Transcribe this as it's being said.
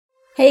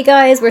Hey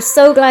guys, we're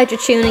so glad you're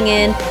tuning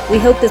in. We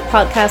hope this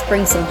podcast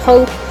brings some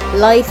hope,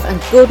 life,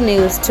 and good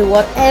news to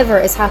whatever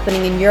is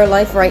happening in your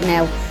life right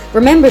now.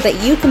 Remember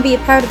that you can be a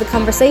part of the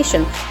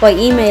conversation by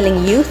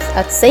emailing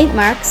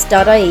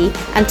youth@stmarks.ie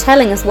and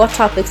telling us what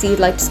topics you'd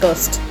like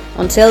discussed.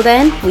 Until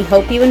then, we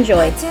hope you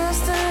enjoy.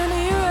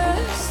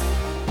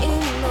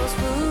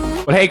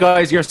 Well, hey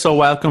guys, you're so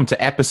welcome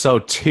to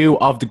episode 2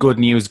 of the Good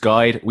News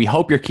Guide. We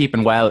hope you're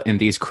keeping well in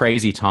these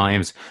crazy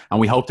times, and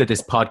we hope that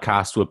this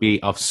podcast will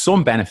be of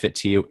some benefit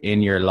to you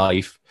in your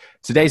life.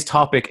 Today's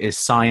topic is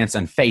science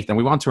and faith, and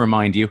we want to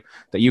remind you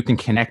that you can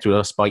connect with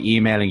us by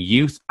emailing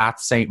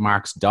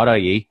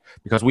youth@stmarks.ie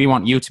because we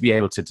want you to be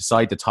able to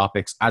decide the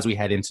topics as we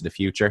head into the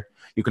future.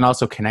 You can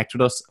also connect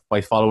with us by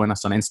following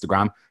us on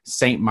Instagram,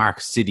 St.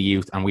 Mark's City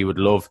Youth, and we would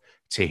love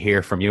to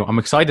hear from you. I'm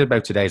excited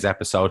about today's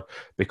episode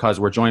because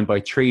we're joined by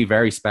 3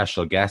 very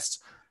special guests,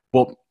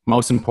 but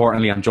most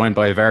importantly, I'm joined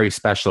by a very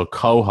special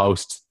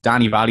co-host,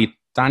 Danny Valley.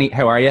 Danny,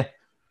 how are you?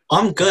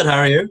 I'm good. How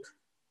are you?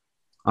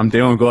 I'm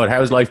doing good.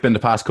 How's life been the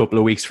past couple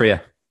of weeks for you?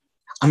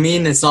 I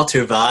mean, it's not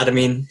too bad. I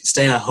mean,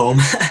 staying at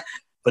home,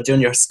 but doing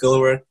your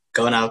schoolwork,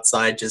 going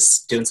outside,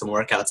 just doing some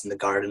workouts in the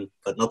garden,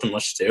 but nothing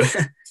much to do.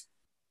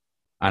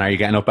 And are you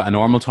getting up at a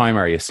normal time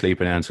or are you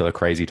sleeping in until a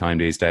crazy time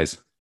these days?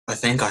 I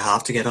think I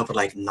have to get up at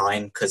like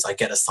 9 because I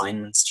get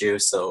assignments due,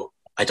 so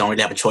I don't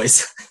really have a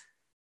choice.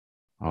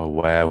 Oh,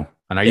 wow.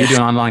 And are you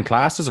doing online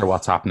classes or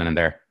what's happening in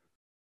there?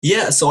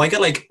 Yeah, so I get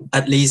like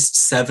at least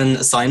 7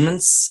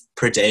 assignments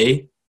per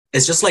day.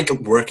 It's just like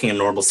working a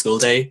normal school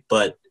day,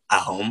 but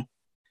at home.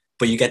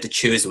 But you get to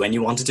choose when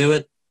you want to do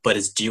it, but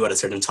it's due at a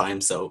certain time.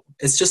 So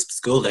it's just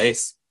school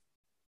days.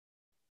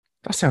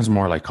 That sounds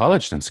more like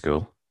college than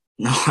school.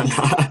 No,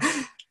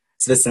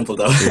 it's a bit simple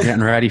though. You're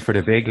getting ready for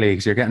the big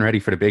leagues.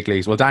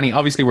 Well, Danny,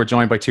 obviously we're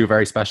joined by 2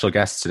 very special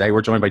guests today.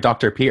 We're joined by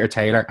Dr. Peter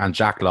Taylor and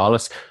Jack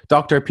Lawless.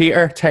 Dr.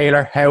 Peter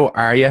Taylor, how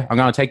are you? I'm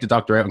going to take the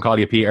doctor out and call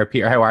you Peter.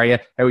 Peter, how are you?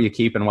 How are you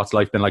keeping? What's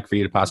life been like for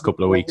you the past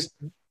couple of weeks?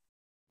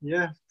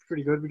 Yeah,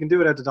 pretty good. We can do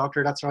without the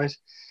doctor, that's right.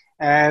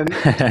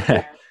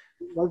 Life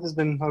has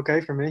been okay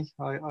for me.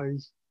 I'm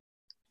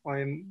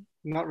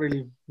not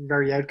really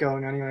very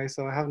outgoing anyway,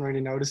 so I haven't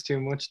really noticed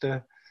too much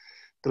the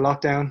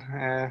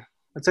lockdown.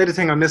 I'd say the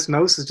thing I miss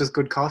most is just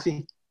good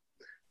coffee.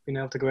 Being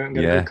able to go out and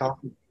get a good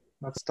coffee.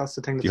 That's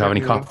the thing. Do you have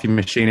any coffee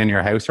machine in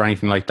your house or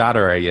anything like that,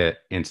 or are you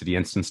into the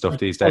instant stuff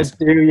these days? I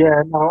do,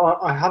 yeah. No,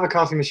 I have a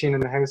coffee machine in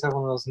the house. I have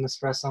one of those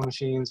Nespresso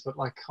machines, but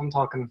like I'm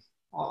talking,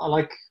 I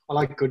like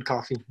good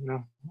coffee. You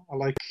know,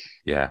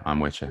 Yeah,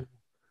 I'm with you.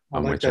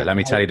 I'm like with you. Let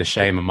me tell you the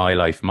shame of my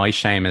life. My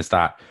shame is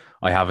that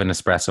I have an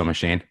espresso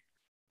machine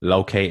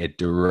located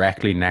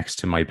directly next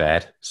to my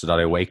bed so that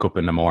I wake up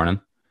in the morning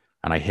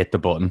and I hit the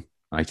button.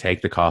 I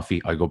take the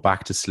coffee, I go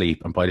back to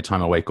sleep, and by the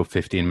time I wake up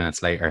 15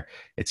 minutes later,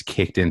 it's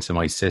kicked into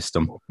my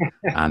system.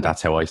 And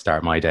that's how I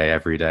start my day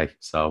every day.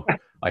 So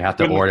I had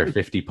to order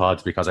 50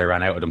 pods because I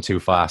ran out of them too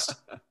fast.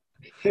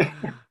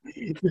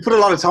 You put a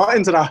lot of thought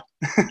into that.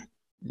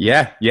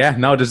 Yeah.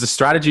 No, there's a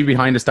strategy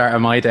behind the start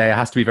of my day. It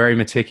has to be very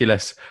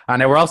meticulous.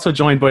 And we're also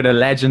joined by the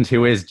legend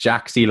who is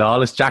Jack C.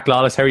 Lawless. Jack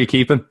Lawless, how are you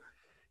keeping?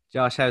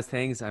 Josh, how's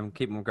things? I'm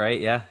keeping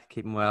great, yeah.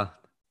 Keeping well.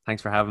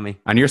 Thanks for having me.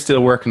 And you're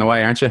still working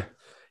away, aren't you?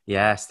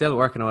 Yeah, still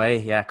working away.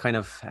 Yeah, kind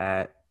of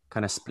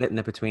splitting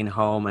it between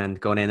home and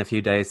going in a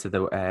few days to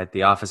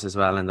the office as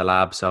well in the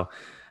lab. So,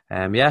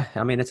 yeah,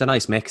 I mean, it's a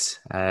nice mix.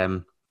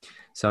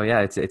 So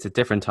yeah, it's at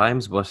different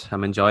times, but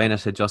I'm enjoying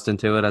it, adjusting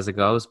to it as it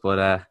goes.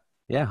 But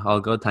yeah, all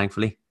good,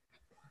 thankfully.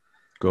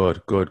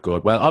 Good.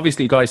 Well,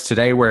 obviously, guys,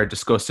 today we're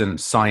discussing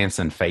science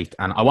and faith.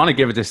 And I want to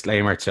give a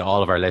disclaimer to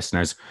all of our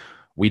listeners.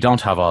 We don't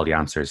have all the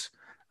answers.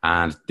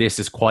 And this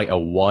is quite a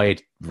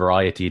wide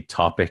variety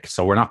topic.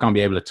 So we're not going to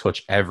be able to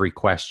touch every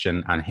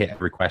question and hit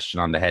every question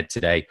on the head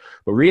today.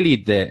 But really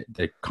the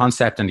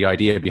concept and the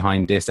idea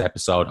behind this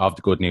episode of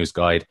the Good News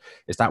Guide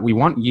is that we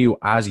want you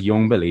as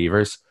young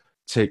believers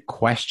to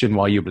question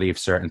why you believe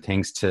certain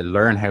things, to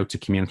learn how to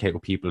communicate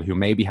with people who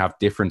maybe have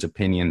different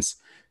opinions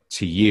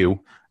to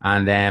you.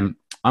 And I'm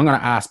going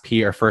to ask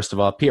Peter, first of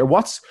all. Peter,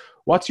 what's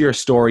your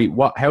story?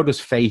 How does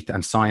faith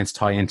and science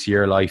tie into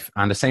your life?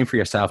 And the same for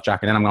yourself,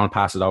 Jack. And then I'm going to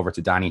pass it over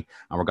to Danny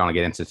and we're going to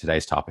get into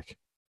today's topic.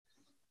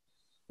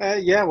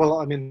 Yeah, well,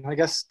 I mean, I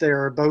guess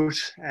they're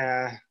both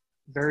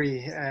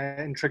very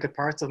intricate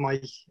parts of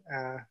my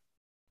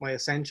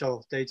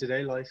essential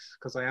day-to-day life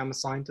because I am a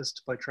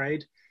scientist by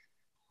trade.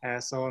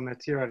 So I'm a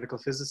theoretical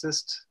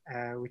physicist,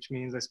 which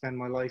means I spend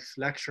my life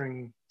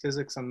lecturing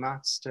physics and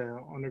maths to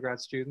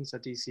undergrad students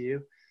at DCU.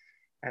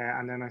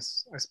 And then I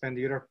spend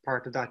the other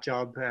part of that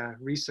job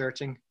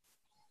researching,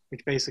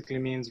 which basically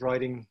means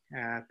writing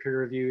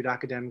peer-reviewed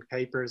academic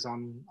papers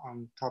on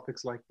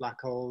topics like black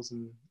holes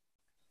and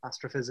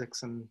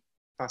astrophysics and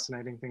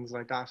fascinating things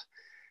like that.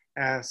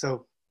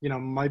 So, you know,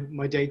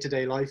 my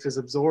day-to-day life is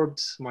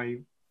absorbed by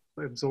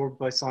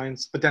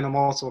science, but then I'm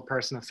also a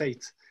person of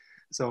faith.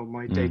 So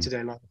my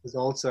day-to-day life is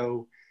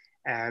also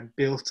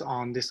built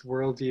on this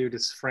worldview,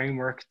 this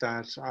framework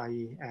that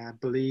I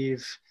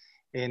believe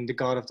in the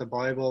God of the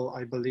Bible.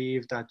 I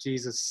believe that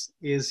Jesus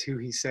is who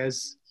he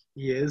says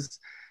he is.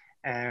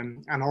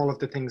 and all of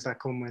the things that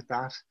come with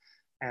that.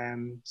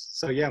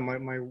 So yeah,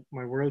 my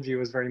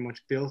worldview is very much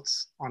built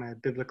on a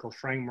biblical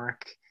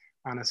framework,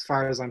 and as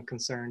far as I'm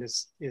concerned,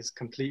 is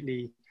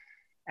completely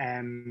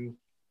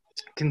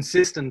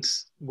consistent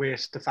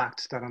with the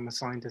fact that I'm a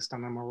scientist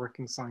and I'm a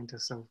working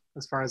scientist. So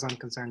as far as I'm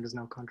concerned, there's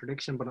no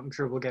contradiction, but I'm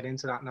sure we'll get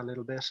into that in a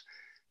little bit.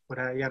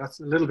 But yeah, that's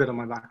a little bit of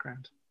my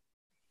background.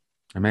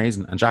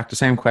 Amazing. And Jack, the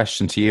same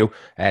question to you.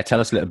 Tell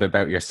us a little bit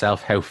about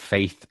yourself, how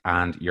faith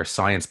and your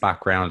science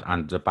background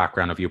and the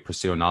background of you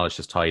pursuing knowledge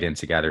has tied in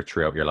together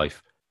throughout your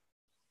life.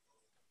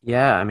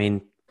 Yeah, I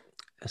mean,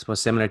 I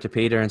suppose similar to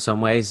Peter in some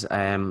ways.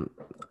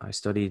 I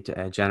studied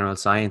general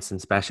science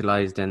and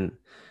specialized in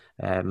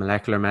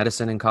molecular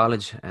medicine in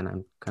college, and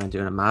I'm kind of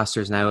doing a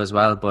master's now as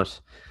well, but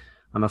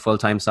I'm a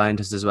full-time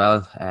scientist as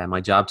well. My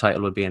job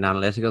title would be an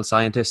analytical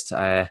scientist.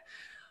 I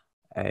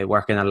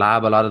work in a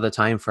lab a lot of the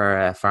time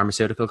for a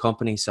pharmaceutical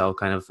company, so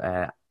kind of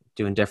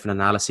doing different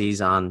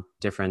analyses on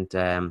different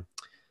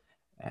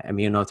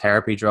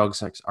immunotherapy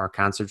drugs or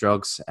cancer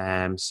drugs.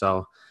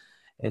 So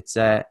it's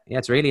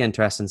really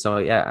interesting. So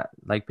yeah,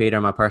 like Peter,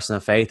 I'm a person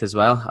of faith as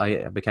well.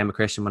 I became a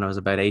Christian when I was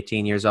about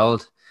 18 years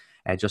old,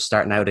 just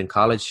starting out in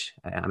college.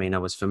 I mean, I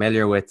was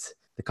familiar with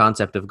the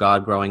concept of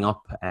God growing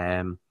up.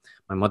 My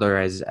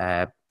mother is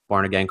a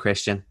born again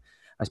Christian.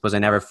 I suppose I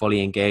never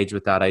fully engaged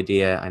with that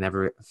idea. I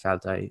never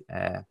felt I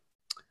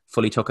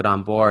fully took it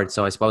on board.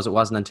 So I suppose it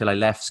wasn't until I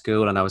left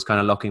school and I was kind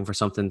of looking for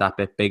something that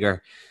bit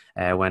bigger,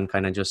 when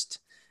kind of just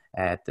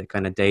the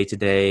kind of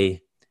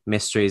day-to-day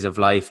mysteries of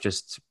life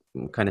just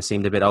kind of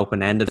seemed a bit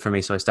open-ended for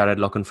me. So I started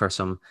looking for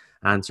some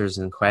answers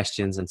and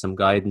questions and some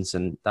guidance.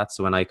 And that's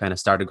when I kind of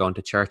started going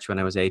to church when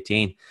I was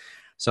 18.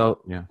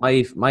 So yeah,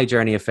 my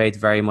journey of faith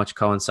very much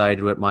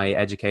coincided with my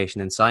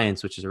education in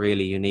science, which is a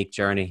really unique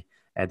journey.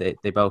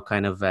 They both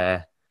kind of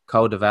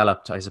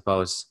co-developed, I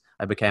suppose.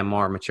 I became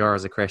more mature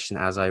as a Christian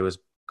as I was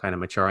kind of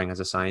maturing as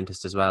a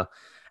scientist as well.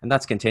 And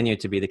that's continued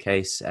to be the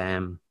case.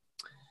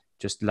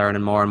 Just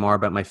learning more and more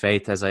about my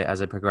faith as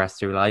I progress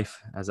through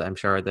life, as I'm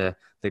sure the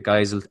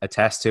guys will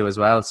attest to as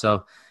well.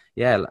 So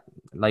yeah,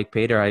 like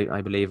Peter,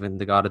 I believe in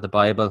the God of the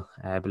Bible.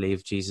 I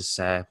believe Jesus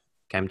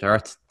came to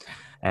earth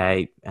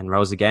and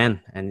rose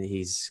again, and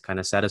he's kind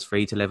of set us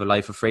free to live a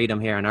life of freedom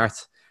here on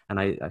earth. And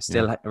I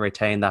still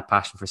retain that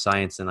passion for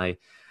science, and I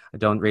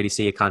don't really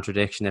see a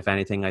contradiction. If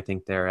anything, I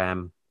think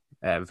they're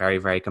very,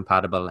 very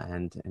compatible.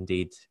 And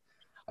indeed,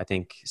 I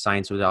think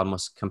science would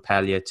almost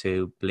compel you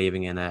to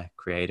believing in a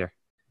creator.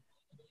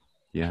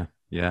 Yeah.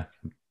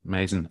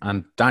 Amazing.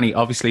 And Danny,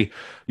 obviously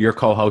you're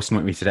co-hosting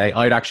with me today.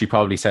 I'd actually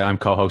probably say I'm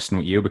co-hosting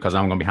with you because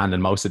I'm going to be handing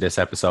most of this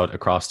episode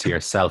across to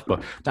yourself.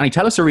 But Danny,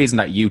 tell us a reason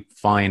that you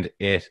find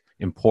it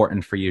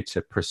important for you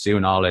to pursue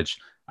knowledge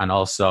and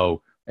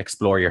also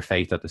explore your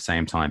faith at the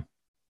same time.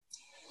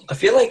 I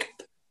feel like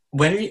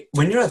when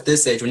you're at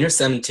this age, when you're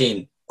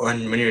 17 or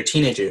when you're a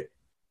teenager,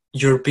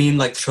 you're being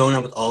like thrown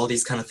out with all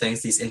these kind of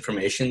things, these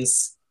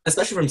informations,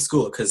 especially from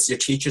school, because your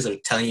teachers are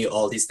telling you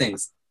all these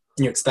things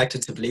and you're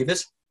expected to believe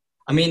it.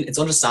 I mean, it's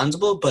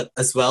understandable, but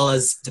as well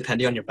as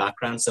depending on your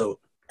background. So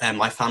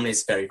my family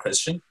is very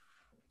Christian.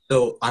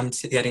 So I'm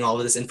getting all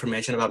of this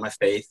information about my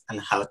faith and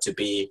how to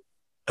be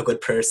a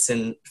good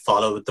person,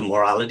 follow the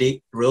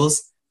morality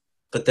rules.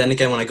 But then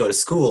again, when I go to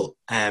school,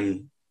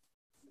 in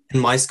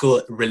my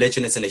school,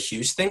 religion isn't a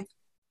huge thing,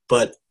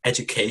 but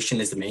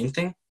education is the main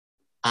thing.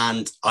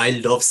 And I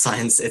love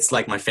science. It's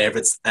like my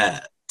favorite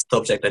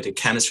subject. I do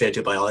chemistry, I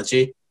do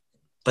biology.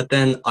 But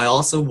then I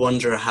also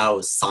wonder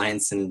how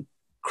science and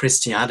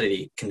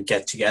Christianity can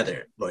get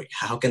together. Like,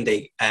 how can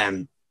they,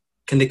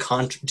 do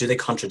they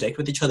contradict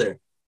with each other?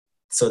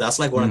 So that's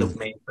like one of the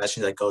main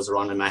questions that goes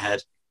around in my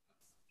head.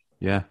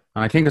 Yeah.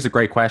 And I think it's a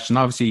great question.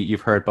 Obviously,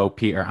 you've heard both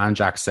Peter and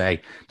Jack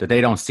say that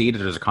they don't see that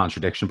there's a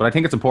contradiction, but I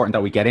think it's important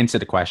that we get into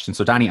the question.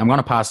 So Danny, I'm going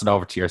to pass it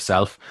over to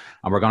yourself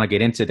and we're going to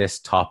get into this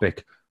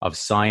topic of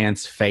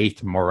science,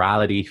 faith,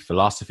 morality,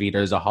 philosophy.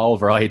 There's a whole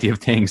variety of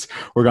things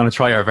we're going to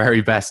try our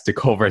very best to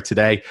cover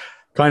today.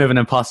 Kind of an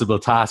impossible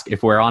task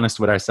if we're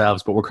honest with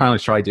ourselves, but we're kind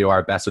of trying to do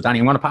our best. So Danny,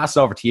 I'm going to pass it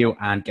over to you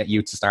and get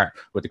you to start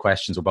with the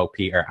questions with both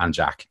Peter and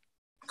Jack.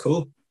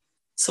 Cool.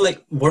 So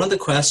like one of the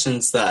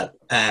questions that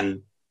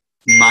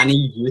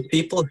many youth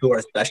people who are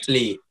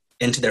especially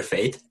into their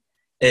faith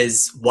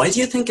is, why do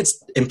you think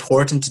it's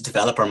important to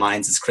develop our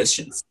minds as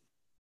Christians?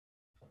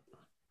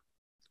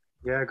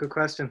 Yeah, good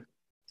question.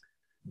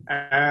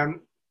 I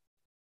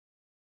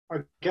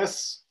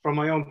guess from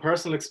my own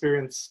personal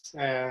experience,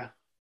 I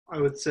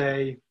would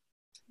say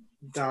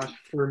that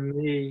for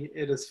me,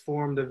 it has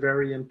formed a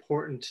very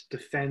important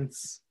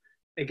defense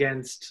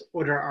against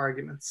other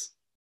arguments.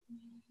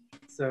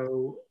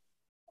 So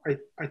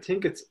I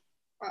think it's,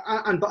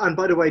 and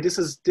by the way, this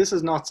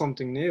is not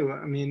something new.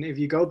 I mean, if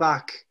you go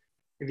back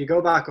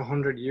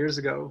 100 years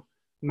ago,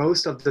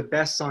 most of the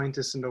best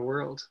scientists in the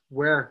world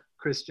were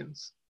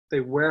Christians. They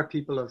were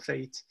people of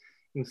faith.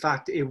 In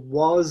fact, it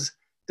was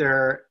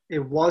their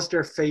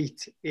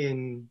faith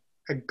in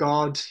a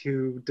God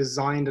who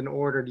designed and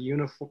ordered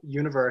the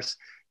universe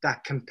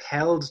that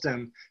compelled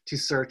them to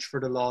search for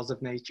the laws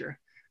of nature.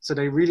 So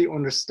they really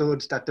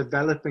understood that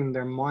developing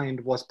their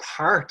mind was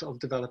part of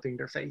developing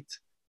their faith,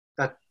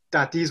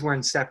 that these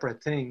weren't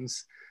separate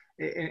things.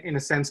 In a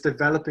sense,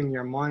 developing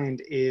your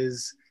mind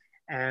is,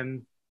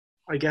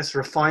 I guess,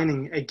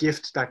 refining a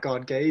gift that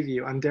God gave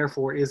you, and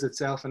therefore is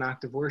itself an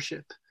act of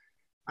worship.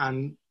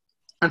 And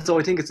so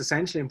I think it's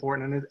essentially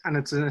important, and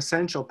it's an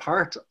essential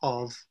part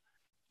of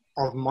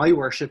my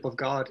worship of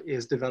God,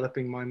 is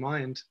developing my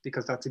mind,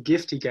 because that's a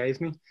gift he gave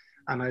me,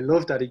 and I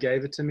love that he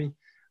gave it to me.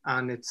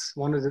 And it's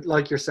one of the,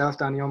 like yourself,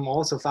 Danny, I'm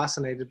also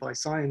fascinated by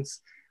science.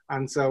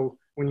 And so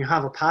when you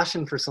have a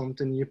passion for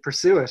something, you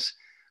pursue it,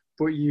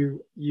 but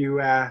you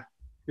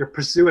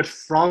pursue it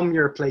from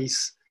your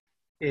place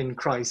in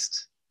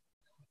Christ.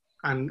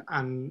 And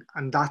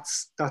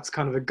that's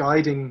kind of a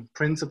guiding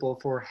principle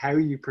for how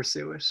you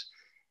pursue it.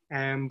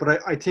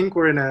 But I think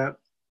we're in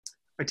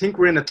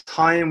a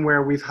time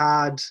where we've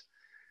had,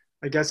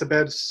 I guess,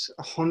 about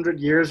 100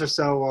 years or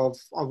so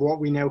of what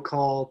we now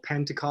call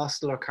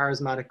Pentecostal or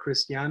charismatic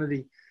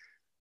Christianity.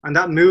 And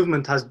that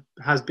movement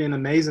has been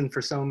amazing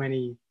for so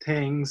many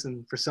things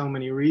and for so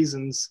many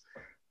reasons.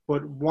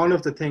 But one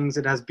of the things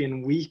it has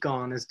been weak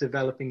on is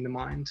developing the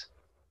mind.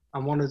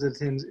 And one of the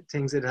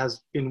things it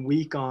has been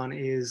weak on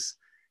is,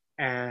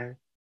 I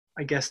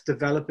guess,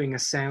 developing a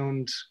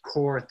sound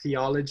core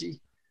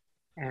theology.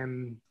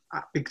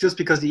 Just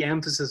because the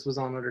emphasis was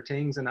on other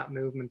things in that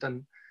movement.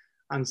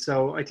 And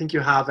so I think you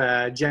have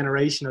a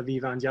generation of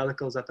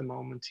evangelicals at the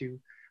moment who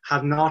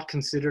have not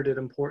considered it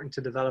important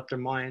to develop their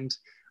mind,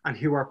 and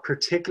who are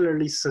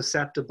particularly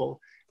susceptible,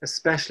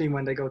 especially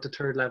when they go to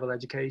third level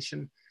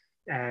education,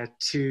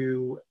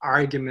 to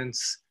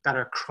arguments that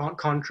are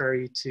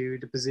contrary to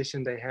the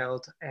position they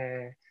held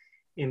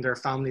in their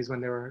families when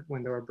they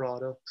were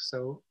brought up.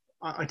 So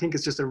I think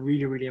it's just a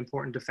really, really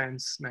important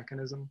defense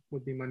mechanism,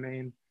 would be my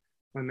main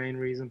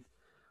reason.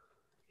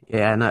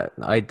 Yeah, and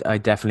I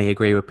definitely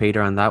agree with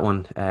Peter on that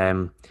one.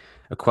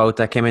 A quote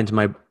that came into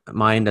my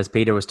mind as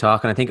Peter was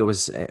talking, I think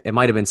it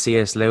might have been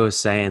C.S. Lewis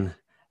saying,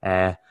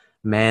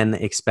 men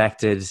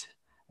expected,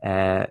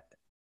 I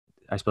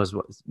suppose,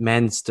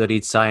 men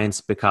studied science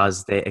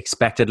because they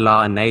expected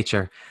law in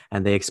nature,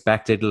 and they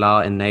expected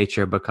law in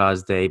nature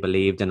because they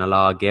believed in a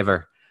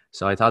lawgiver.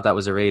 So I thought that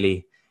was a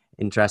really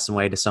interesting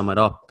way to sum it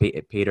up.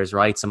 Peter's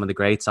right. Some of the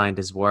great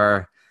scientists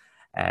were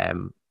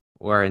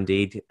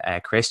indeed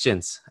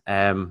Christians.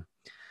 And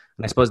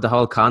I suppose the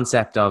whole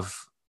concept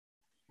of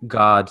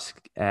God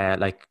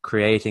like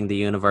creating the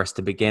universe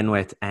to begin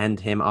with, and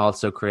him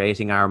also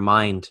creating our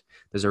mind,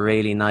 there's a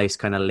really nice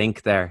kind of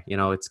link there. You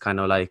know, it's kind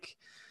of like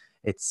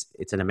it's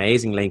an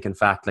amazing link. In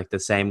fact, like the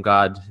same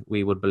God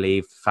we would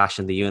believe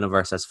fashioned the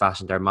universe has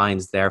fashioned our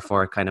minds.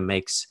 Therefore,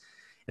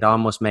 it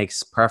almost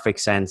makes perfect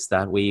sense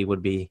that we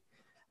would be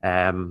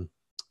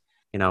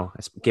you know,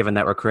 given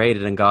that we're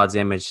created in God's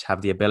image,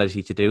 have the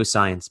ability to do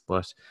science.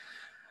 But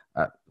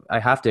I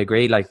have to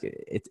agree, like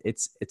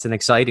it's an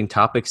exciting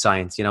topic,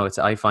 science. You know,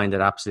 I find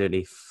it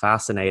absolutely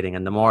fascinating.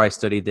 And the more I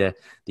study the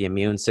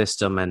immune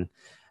system, and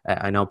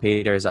I know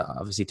Peter is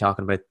obviously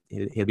talking about,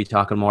 he'll be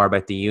talking more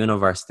about the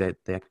universe,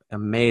 the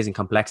amazing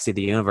complexity of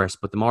the universe.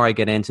 But the more I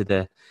get into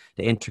the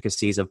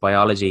intricacies of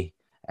biology,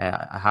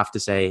 I have to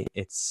say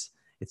it's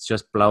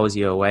just blows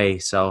you away.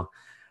 So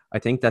I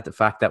think that the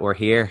fact that we're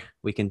here,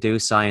 we can do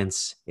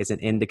science, is an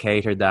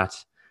indicator that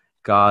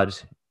God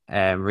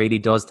really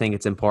does think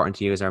it's important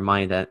to use our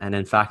mind. And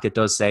in fact, it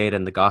does say it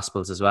in the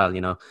Gospels as well. You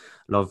know,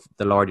 love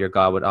the Lord your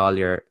God with all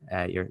your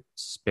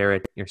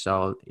spirit, your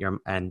soul,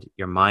 and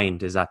your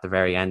mind is at the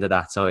very end of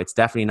that. So it's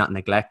definitely not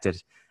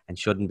neglected and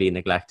shouldn't be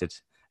neglected.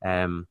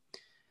 And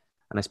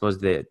I suppose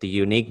the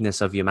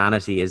uniqueness of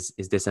humanity is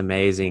this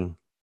amazing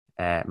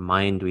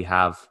mind we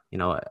have. You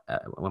know,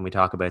 when we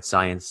talk about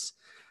science,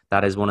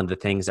 that is one of the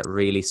things that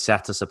really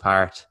sets us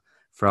apart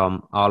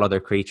from all other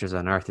creatures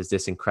on earth, is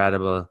this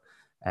incredible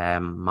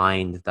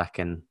mind that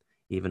can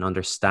even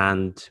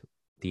understand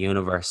the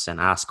universe and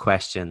ask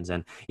questions,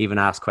 and even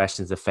ask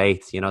questions of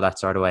faith, you know, that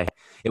sort of way.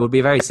 It would be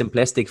a very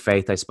simplistic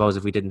faith, I suppose,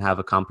 if we didn't have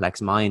a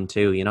complex mind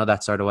too, you know,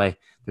 that sort of way.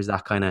 There's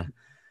that kind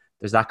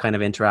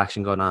of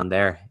interaction going on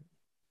there.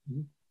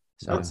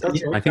 So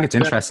I think it's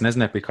interesting,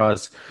 isn't it?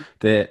 Because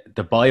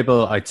the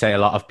Bible, I'd say a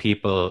lot of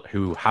people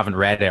who haven't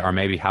read it or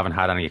maybe haven't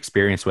had any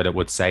experience with it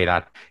would say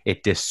that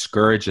it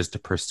discourages the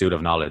pursuit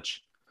of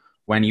knowledge.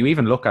 When you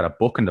even look at a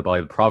book in the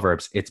Bible,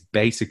 Proverbs, it's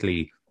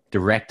basically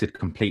directed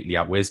completely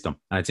at wisdom.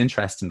 And it's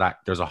interesting that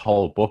there's a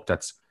whole book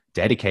that's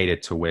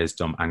dedicated to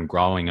wisdom and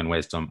growing in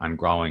wisdom and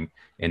growing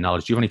in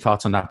knowledge. Do you have any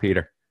thoughts on that,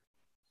 Peter?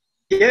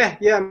 Yeah.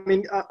 I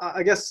mean,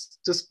 I guess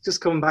just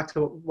coming back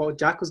to what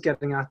Jack was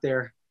getting at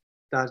there,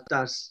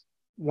 that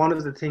one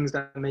of the things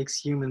that makes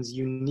humans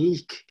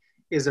unique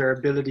is our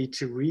ability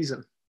to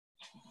reason.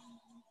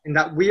 In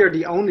that we are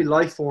the only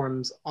life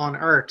forms on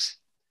Earth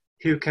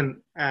who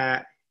can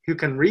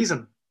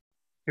reason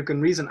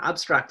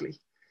abstractly.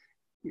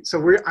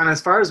 So and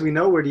as far as we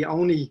know, we're the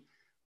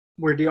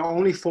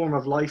only form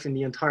of life in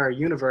the entire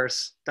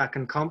universe that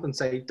can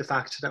compensate the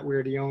fact that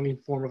we're the only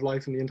form of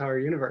life in the entire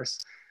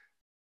universe.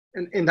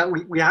 In that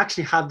we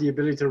actually have the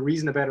ability to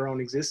reason about our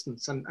own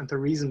existence and to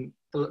reason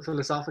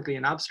philosophically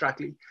and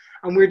abstractly.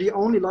 And we're the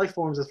only life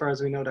forms, as far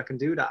as we know, that can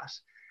do that.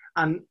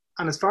 And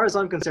as far as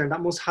I'm concerned,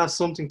 that must have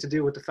something to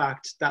do with the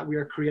fact that we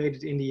are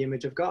created in the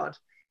image of God.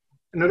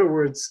 In other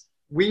words,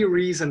 we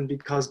reason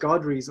because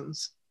God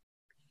reasons.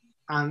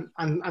 And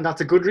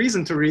that's a good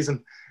reason to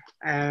reason.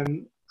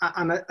 And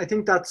I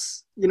think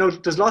that's,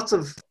 there's lots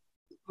of,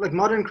 like,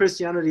 modern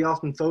Christianity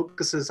often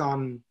focuses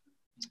on,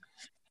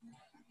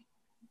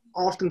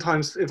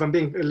 oftentimes, if I'm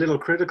being a little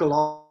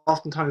critical,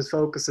 oftentimes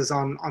focuses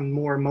on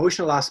more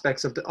emotional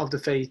aspects of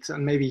the faith,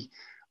 and maybe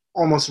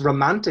almost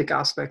romantic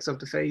aspects of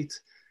the faith.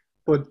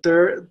 But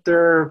there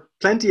are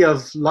plenty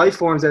of life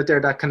forms out there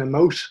that can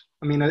emote.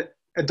 I mean,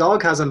 a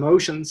dog has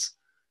emotions,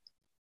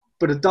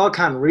 but a dog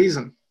can't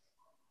reason.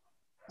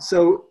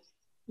 So,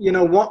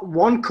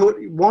 one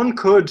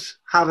could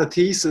have a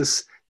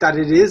thesis that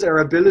it is our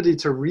ability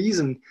to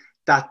reason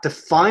that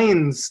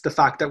defines the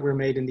fact that we're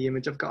made in the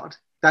image of God.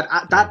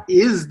 That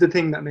is the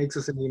thing that makes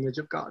us in the image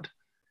of God.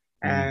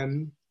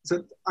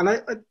 So,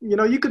 and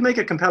you could make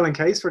a compelling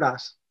case for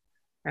that.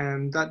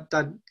 And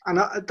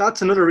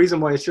that's another reason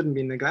why it shouldn't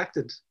be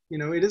neglected.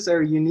 It is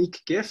our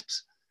unique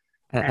gift.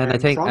 And I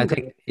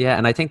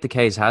think the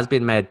case has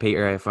been made,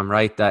 Peter, if I'm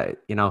right, that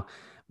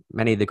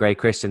many of the great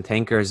Christian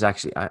thinkers,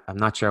 actually, I'm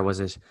not sure, was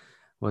it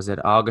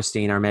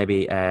Augustine, or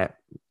maybe it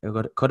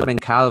could have been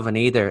Calvin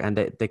either, and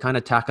they kind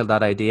of tackled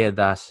that idea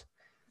that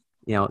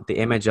the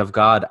image of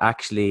God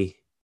actually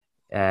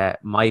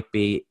might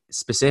be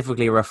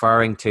specifically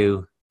referring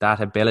to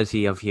that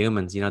ability of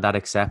humans, that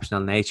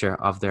exceptional nature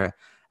of their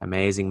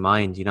amazing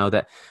mind,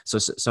 that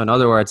so in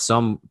other words,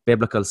 some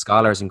biblical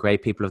scholars and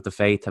great people of the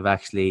faith have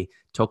actually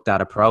took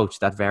that approach,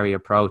 that very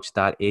approach,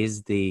 that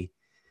is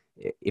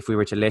if we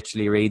were to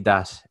literally read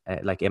that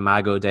like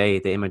Imago Dei,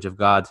 the image of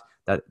God,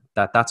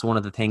 that's one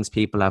of the things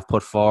people have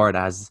put forward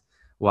as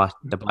what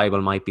the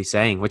Bible might be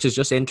saying, which is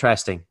just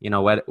interesting,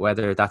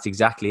 whether that's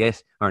exactly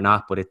it or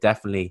not, but it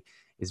definitely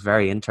is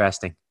very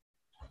interesting.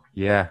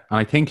 Yeah. And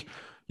I think,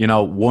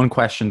 one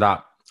question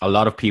that a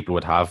lot of people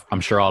would have,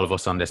 I'm sure all of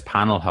us on this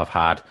panel have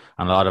had,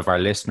 and a lot of our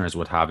listeners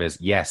would have, is,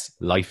 yes,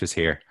 life is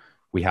here.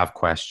 We have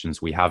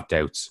questions, we have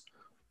doubts,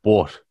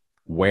 but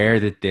where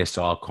did this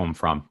all come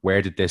from?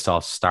 Where did this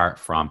all start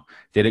from?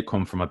 Did it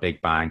come from a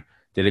big bang?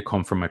 Did it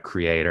come from a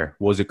creator?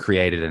 Was it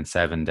created in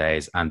 7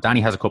 days? And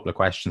Danny has a couple of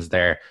questions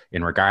there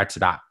in regard to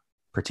that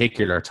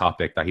particular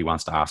topic that he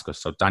wants to ask us.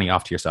 So Danny,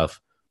 off to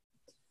yourself.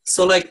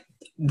 So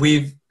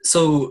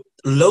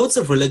loads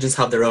of religions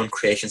have their own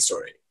creation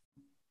story.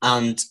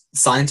 And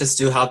scientists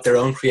do have their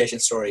own creation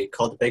story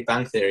called the Big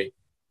Bang Theory.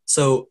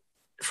 So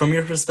from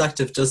your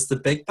perspective, does the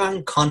Big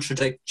Bang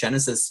contradict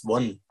Genesis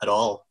 1 at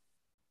all?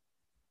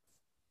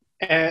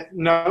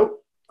 No,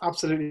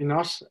 absolutely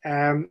not.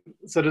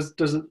 So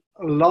there's a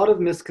lot of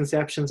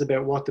misconceptions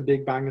about what the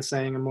Big Bang is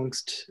saying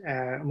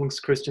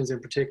amongst Christians in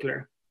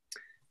particular.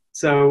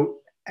 So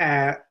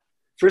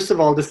first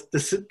of all,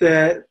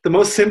 the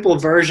most simple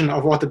version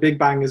of what the Big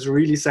Bang is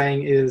really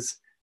saying is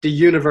the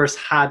universe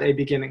had a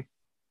beginning.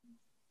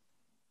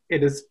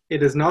 It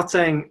is not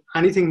saying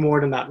anything more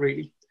than that,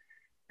 really.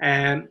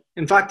 And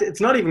in fact, it's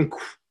not even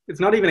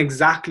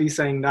exactly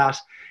saying that.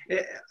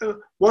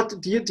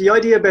 The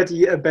idea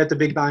about the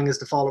Big Bang is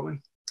the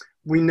following: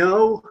 we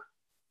know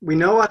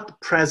at the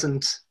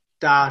present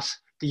that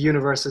the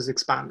universe is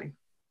expanding,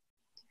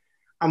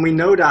 and we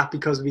know that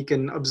because we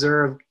can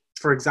observe,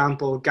 for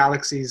example,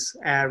 galaxies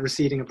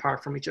receding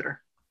apart from each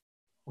other.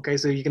 Okay,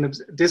 so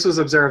this was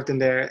observed in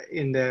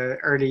the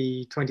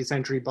early 20th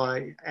century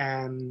by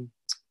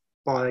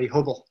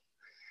Hubble.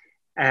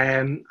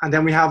 And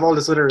then we have all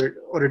this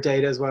other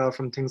data as well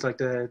from things like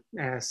the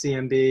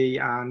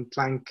CMB and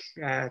Planck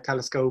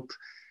telescope.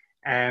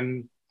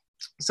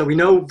 So we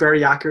know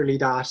very accurately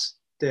that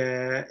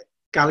the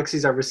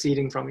galaxies are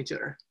receding from each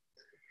other.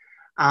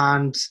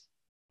 And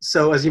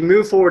so as you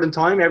move forward in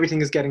time,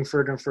 everything is getting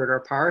further and further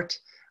apart.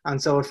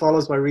 And so it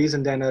follows by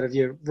reason then that if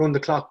you run the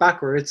clock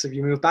backwards, if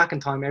you move back in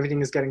time,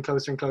 everything is getting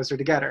closer and closer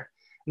together.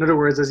 In other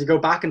words, as you go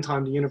back in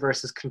time, the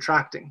universe is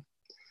contracting.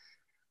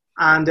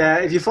 And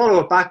if you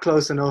follow it back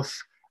close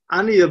enough,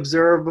 any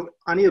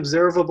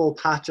observable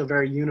patch of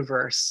our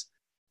universe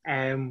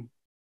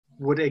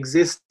would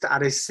exist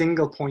at a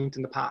single point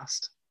in the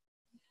past.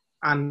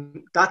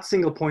 And that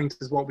single point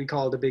is what we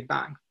call the Big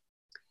Bang.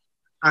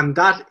 And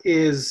that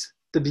is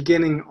the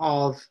beginning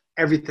of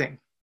everything.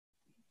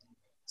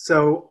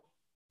 So,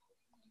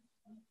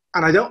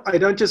 and I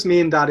don't just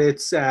mean that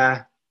it's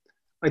the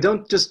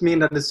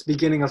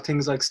beginning of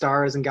things like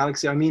stars and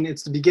galaxies. I mean,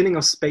 it's the beginning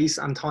of space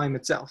and time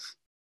itself.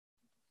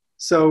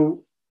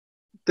 So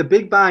the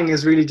Big Bang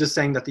is really just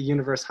saying that the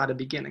universe had a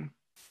beginning.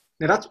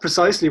 Now that's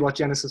precisely what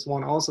Genesis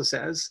 1 also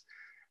says.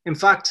 In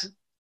fact,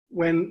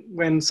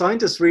 when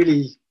scientists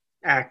really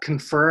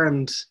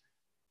confirmed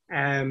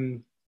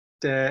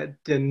the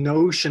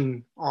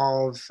notion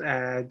of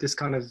this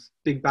kind of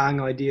Big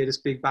Bang idea, this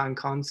Big Bang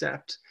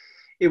concept,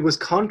 it was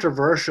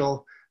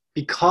controversial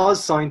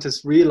because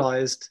scientists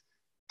realized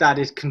that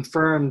it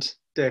confirmed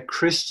the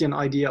Christian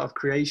idea of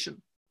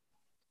creation.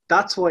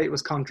 That's why it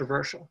was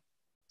controversial.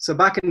 So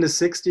back in the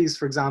 60s,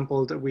 for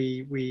example, that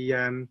we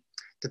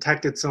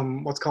detected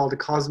some what's called the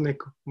cosmic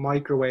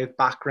microwave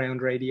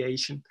background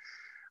radiation.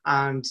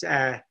 And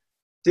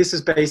this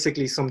is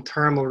basically some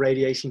thermal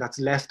radiation that's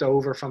left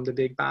over from the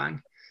Big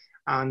Bang.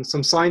 And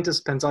some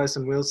scientists, Penzias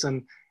and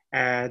Wilson,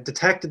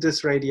 detected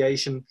this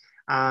radiation,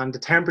 and the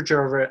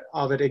temperature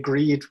of it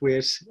agreed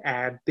with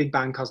Big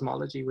Bang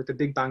cosmology, with the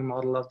Big Bang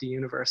model of the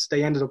universe.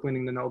 They ended up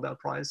winning the Nobel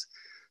Prize.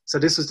 So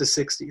this was the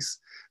 60s.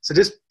 So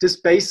this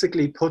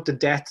basically put to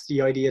death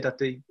the idea that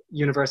the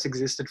universe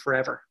existed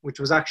forever, which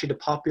was actually the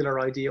popular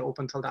idea up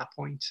until that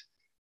point.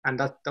 And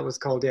that was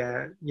called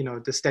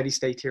the steady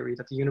state theory,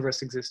 that the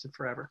universe existed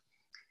forever.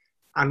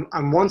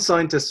 And one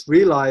scientist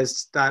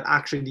realized that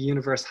actually the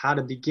universe had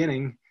a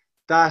beginning.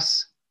 That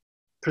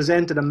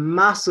presented a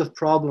massive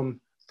problem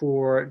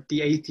for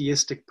the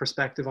atheistic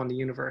perspective on the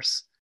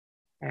universe,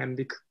 and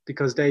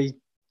because they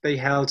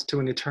held to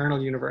an eternal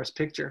universe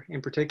picture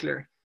in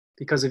particular.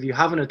 Because if you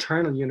have an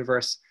eternal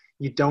universe,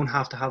 you don't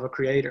have to have a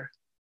creator.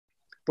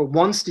 But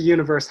once the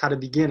universe had a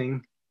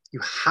beginning, you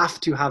have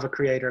to have a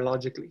creator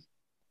logically.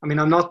 I mean,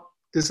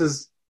 this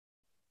is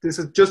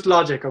just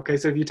logic, okay?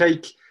 So if you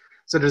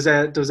there's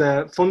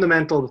a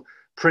fundamental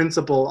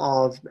principle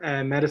of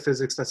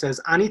metaphysics that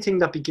says anything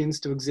that begins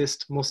to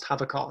exist must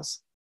have a cause.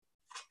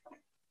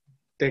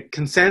 The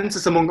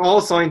consensus among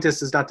all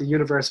scientists is that the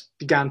universe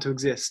began to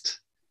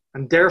exist.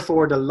 And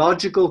therefore, the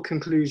logical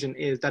conclusion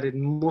is that it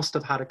must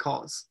have had a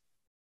cause.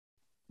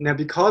 Now,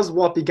 because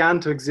what began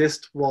to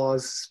exist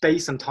was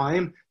space and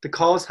time, the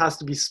cause has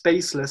to be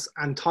spaceless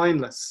and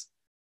timeless.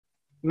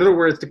 In other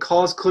words, the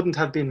cause couldn't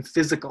have been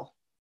physical,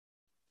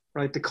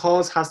 right? The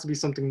cause has to be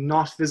something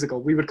not physical.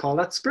 We would call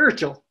that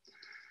spiritual.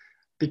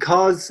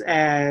 Because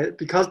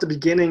the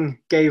beginning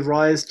gave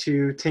rise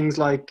to things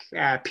like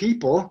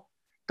people,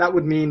 that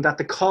would mean that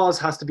the cause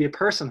has to be a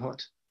personhood,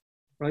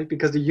 right?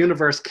 Because the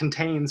universe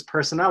contains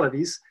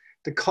personalities,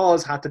 the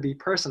cause had to be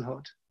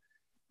personhood.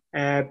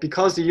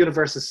 Because the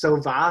universe is so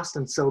vast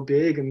and so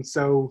big and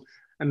so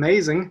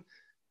amazing,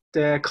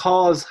 the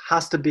cause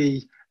has to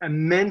be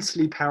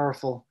immensely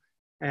powerful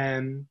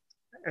and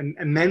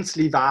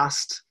immensely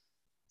vast.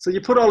 So you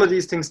put all of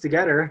these things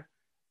together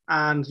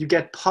and you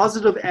get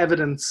positive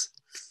evidence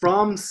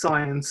from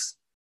science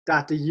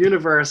that the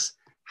universe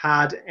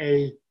had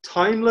a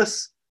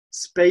timeless,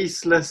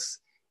 spaceless,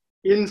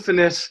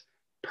 infinite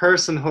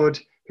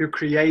personhood who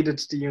created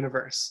the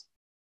universe.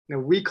 Now,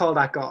 we call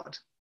that God.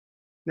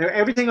 Now,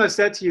 everything I've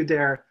said to you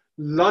there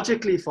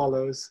logically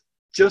follows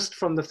just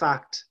from the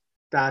fact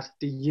that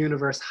the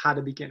universe had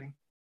a beginning.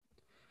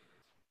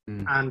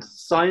 And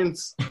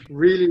science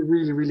really,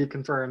 really, really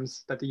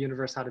confirms that the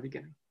universe had a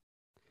beginning.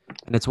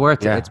 And it's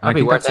worth yeah, it's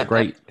probably worth that's a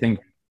great thing.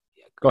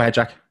 Go ahead,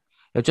 Jack.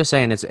 I'm just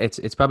saying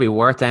it's probably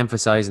worth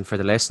emphasizing for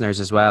the listeners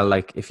as well.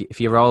 Like if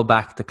you roll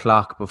back the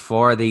clock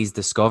before these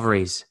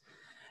discoveries,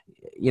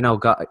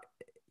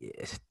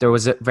 there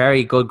was a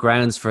very good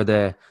grounds for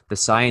the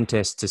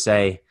scientists to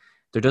say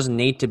there doesn't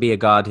need to be a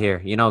God here,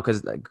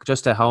 because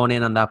just to hone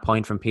in on that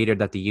point from Peter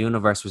that the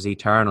universe was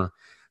eternal,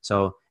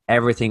 so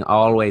everything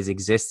always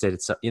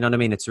existed. So, you know what I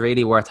mean? It's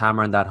really worth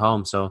hammering that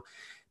home. So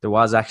there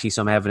was actually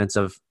some evidence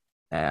of,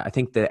 I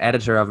think the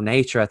editor of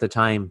Nature at the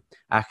time,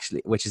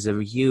 actually, which is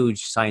a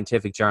huge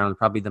scientific journal,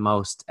 probably the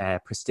most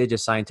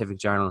prestigious scientific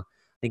journal.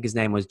 I think his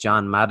name was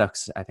John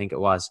Maddox, I think it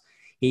was.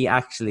 He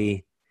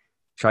actually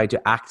tried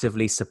to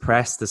actively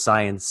suppress the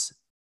science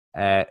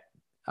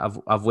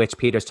of which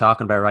Peter's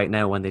talking about right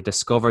now. When they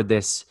discovered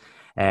this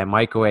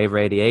microwave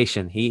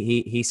radiation,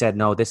 he said,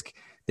 no, this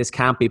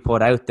can't be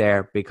put out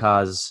there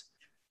because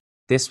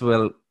this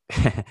will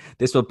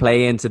this will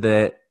play into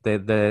the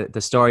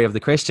story of the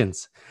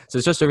Christians. So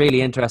it's just a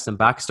really interesting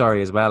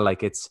backstory as well.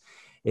 Like it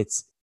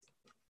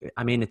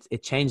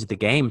changed the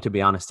game, to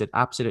be honest. It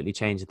absolutely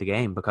changed the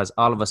game, because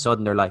all of a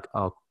sudden they're like,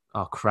 oh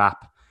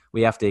crap,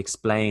 we have to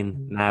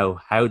explain now,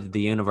 how did the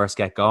universe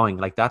get going?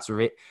 Like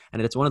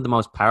and it's one of the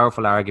most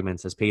powerful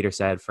arguments, as Peter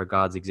said, for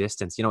God's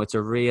existence. It's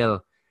a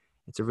real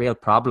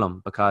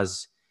problem,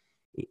 because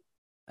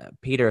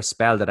Peter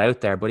spelled it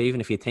out there. But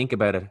even if you think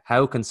about it,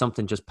 how can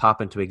something just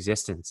pop into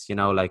existence? 50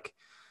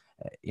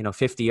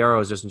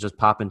 euros doesn't just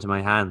pop into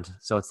my hand.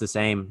 So it's the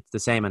same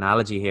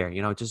analogy here.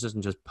 It just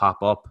doesn't just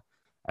pop up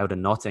out of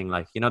nothing,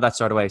 that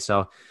sort of way.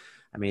 So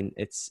I mean,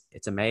 it's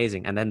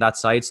amazing. And then that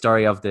side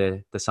story of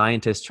the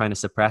scientists trying to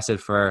suppress it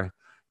for,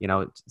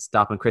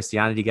 stopping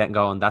Christianity getting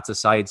going, that's a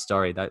side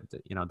story. That,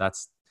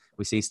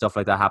 we see stuff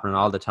like that happening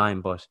all the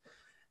time. But,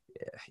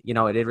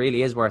 it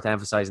really is worth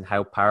emphasizing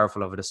how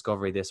powerful of a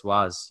discovery this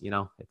was.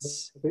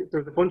 There's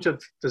a bunch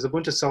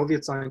of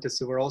Soviet scientists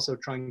who were also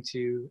trying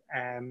to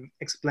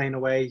explain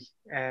away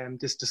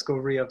this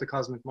discovery of the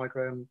cosmic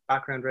microwave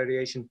background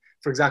radiation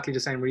for exactly the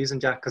same reason,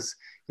 Jack, because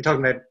you're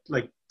talking about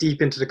like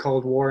deep into the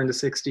Cold War in the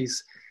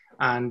 60s,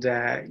 and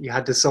you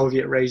had the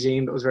Soviet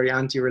regime that was very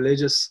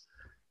anti-religious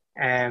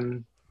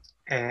and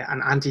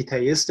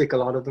anti-theistic, a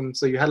lot of them.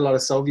 So you had a lot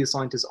of Soviet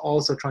scientists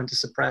also trying to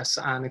suppress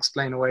and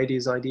explain away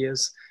these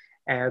ideas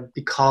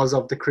because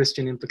of the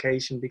Christian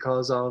implication,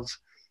 because of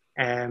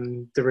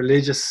the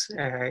religious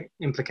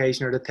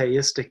implication or the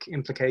theistic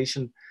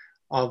implication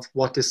of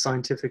what this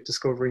scientific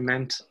discovery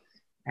meant.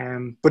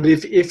 But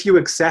if you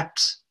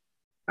accept,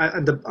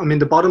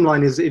 the bottom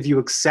line is, if you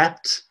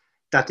accept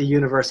that the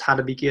universe had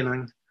a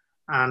beginning,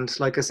 and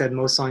like I said,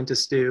 most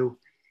scientists do,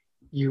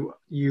 you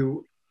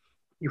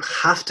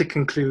have to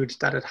conclude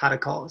that it had a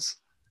cause.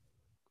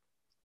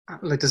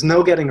 Like, there's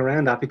no getting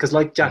around that, because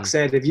like Jack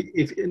said,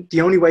 if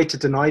the only way to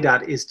deny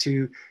that is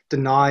to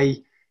deny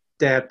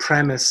the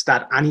premise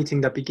that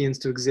anything that begins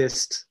to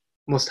exist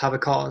must have a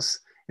cause.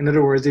 In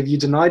other words, if you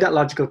deny that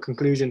logical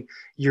conclusion,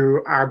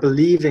 you are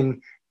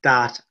believing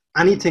that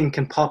anything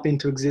can pop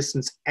into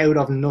existence out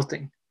of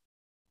nothing,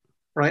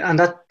 right? And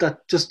that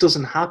just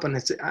doesn't happen.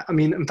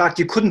 In fact,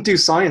 you couldn't do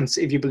science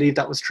if you believed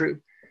that was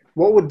true.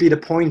 What would be the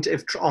point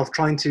of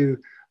trying to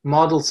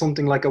model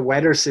something like a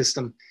weather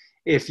system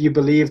if you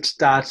believed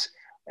that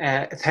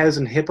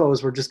 1,000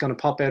 hippos were just going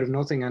to pop out of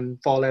nothing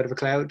and fall out of a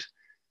cloud?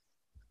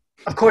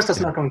 Of course, that's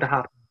not going to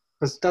happen,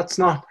 because that's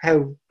not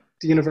how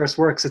the universe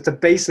works. It's a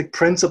basic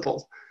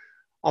principle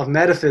of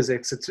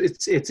metaphysics.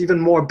 It's even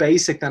more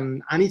basic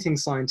than anything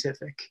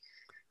scientific,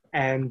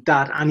 and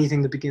that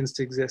anything that begins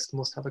to exist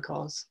must have a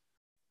cause.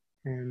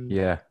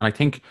 Yeah, and I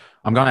think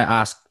I'm going to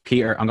ask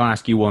Peter, I'm going to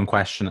ask you one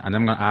question, and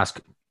then I'm going to ask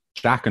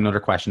Jack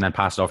another question, then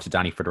pass it off to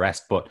Danny for the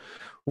rest. But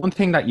one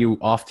thing that you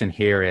often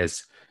hear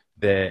is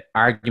the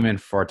argument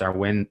for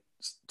Darwin's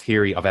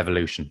theory of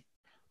evolution.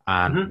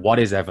 And what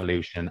is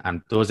evolution,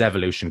 and does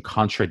evolution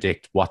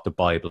contradict what the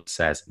Bible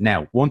says?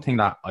 Now, one thing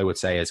that I would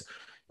say is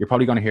you're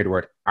probably going to hear the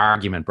word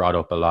argument brought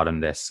up a lot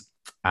in this.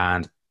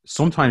 And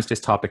sometimes this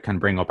topic can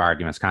bring up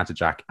arguments, can't it,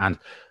 Jack? And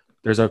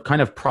there's a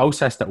kind of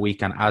process that we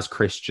can, as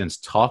Christians,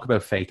 talk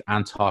about faith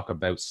and talk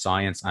about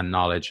science and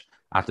knowledge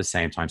at the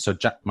same time. So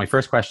Jack, my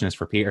first question is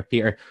for Peter.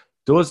 Peter,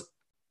 does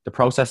the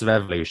process of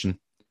evolution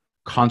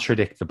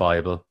contradict the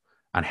Bible,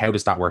 and how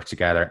does that work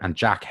together? And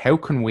Jack, how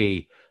can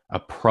we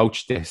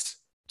approach this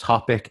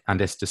topic and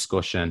this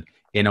discussion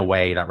in a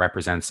way that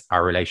represents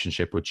our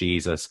relationship with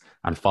Jesus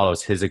and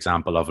follows his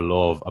example of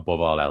love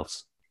above all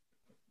else?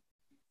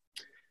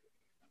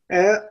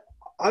 I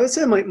would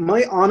say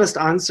my honest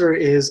answer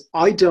is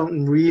I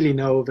don't really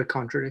know if it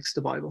contradicts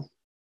the Bible.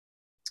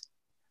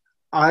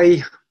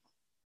 I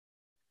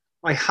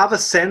have a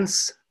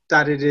sense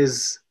that it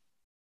is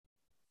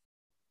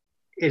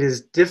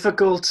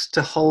difficult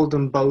to hold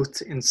them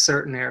both in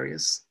certain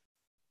areas.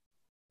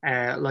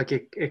 Like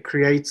it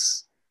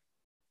creates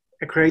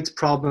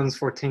problems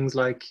for things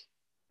like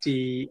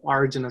the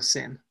origin of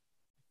sin.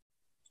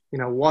 You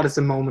know, what is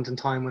the moment in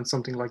time when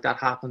something like that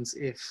happens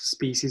if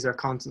species are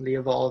constantly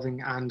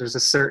evolving, and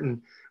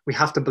we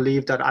have to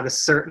believe that at a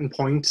certain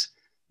point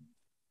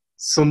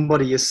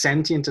somebody is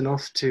sentient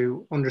enough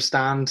to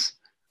understand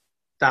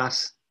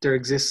that there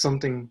exists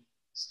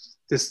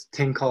this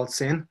thing called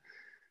sin.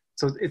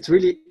 So it's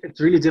really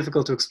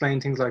difficult to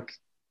explain things like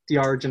the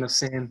origin of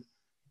sin.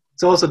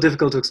 It's also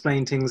difficult to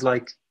explain things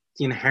like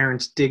the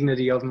inherent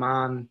dignity of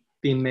man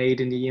being made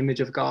in the image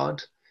of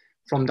God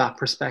from that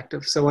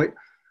perspective. So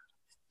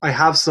I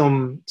have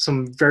some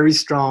very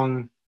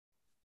strong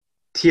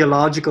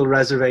theological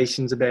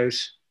reservations about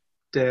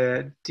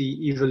the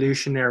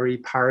evolutionary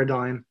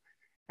paradigm,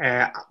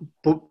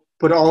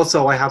 but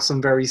also I have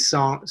some very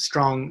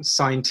strong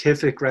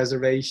scientific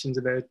reservations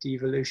about the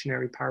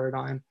evolutionary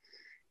paradigm.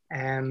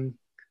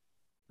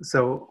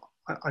 So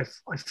I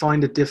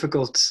find it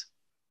difficult,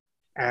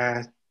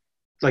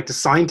 like the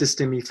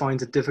scientist in me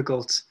finds it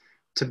difficult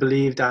to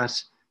believe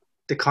that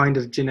the kind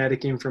of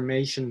genetic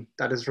information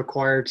that is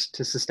required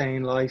to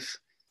sustain life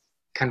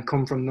can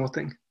come from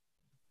nothing.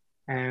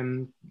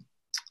 And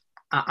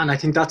I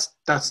think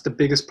that's the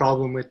biggest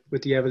problem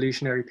with the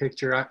evolutionary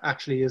picture,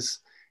 actually, is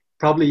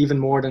probably even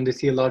more than the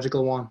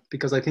theological one,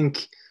 because I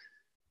think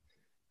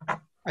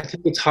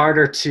it's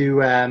harder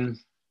to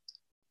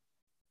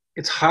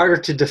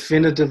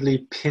definitively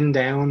pin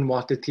down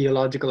what the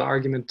theological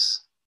argument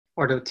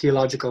or the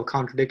theological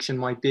contradiction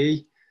might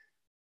be.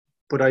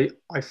 But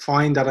I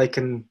find that I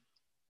can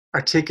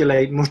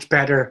articulate much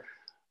better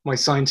my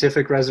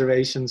scientific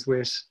reservations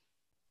with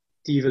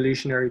the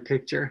evolutionary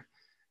picture.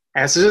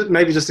 So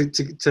maybe just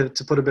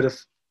to put a bit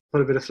of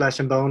flesh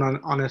and bone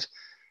on it.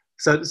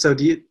 So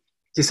the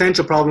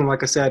essential problem,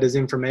 like I said, is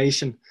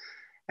information.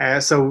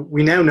 So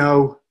we now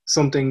know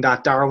something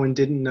that Darwin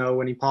didn't know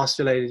when he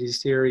postulated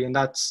his theory, and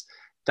that's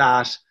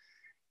that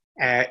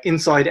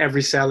inside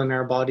every cell in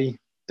our body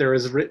there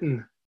is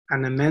written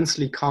an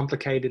immensely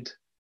complicated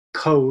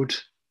code,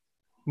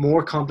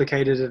 more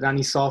complicated than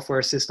any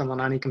software system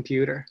on any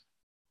computer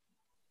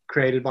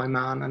created by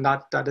man, and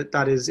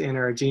that is in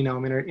our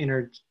genome,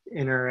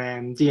 in our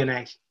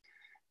DNA.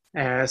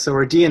 So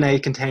our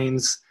DNA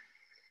contains,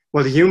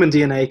 well, the human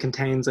DNA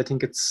contains, I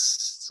think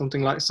it's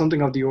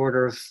something of the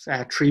order of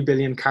 3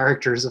 billion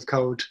characters of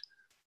code,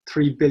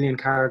 3 billion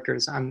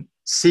characters, and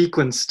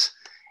sequenced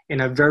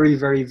in a very,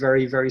 very,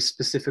 very, very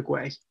specific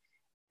way.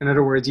 In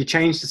other words, you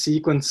change the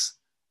sequence,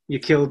 you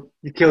kill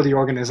the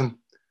organism.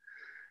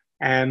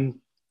 And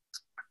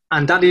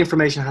that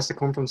information has to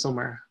come from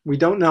somewhere. We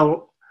don't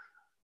know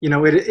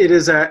it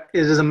is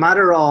a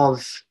matter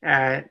of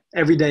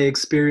everyday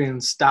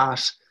experience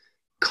that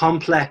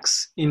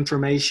complex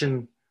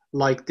information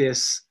like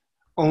this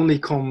only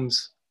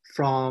comes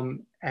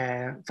from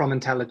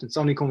intelligence,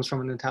 only comes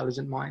from an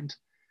intelligent mind.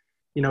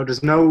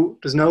 There's no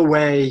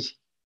way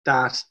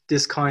that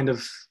this kind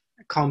of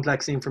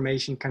complex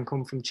information can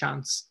come from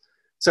chance.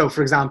 So,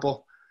 for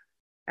example,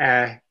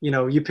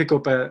 you pick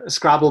up a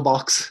Scrabble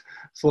box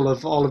full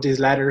of all of these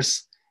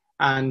letters,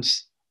 and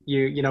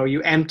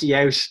you empty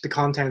out the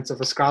contents of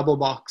a Scrabble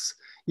box.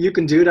 You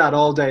can do that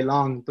all day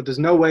long, but there's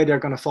no way they're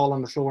going to fall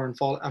on the floor and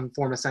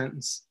form a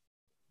sentence.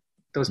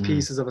 Those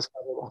pieces of a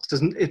Scrabble box,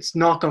 it's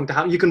not going to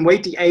happen. You can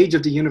wait the age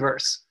of the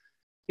universe,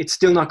 it's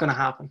still not going to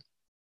happen.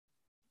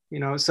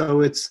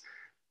 So it's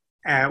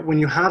when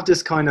you have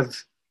this kind of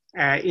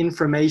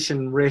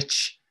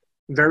information-rich,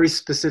 very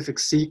specific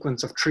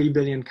sequence of 3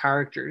 billion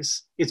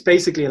characters, it's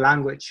basically a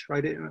language,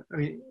 right?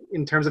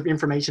 In terms of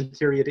information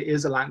theory, it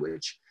is a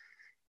language,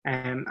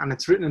 and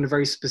it's written in a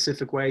very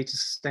specific way to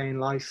sustain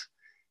life.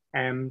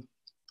 And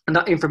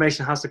that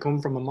information has to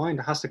come from a mind.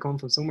 It has to come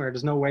from somewhere.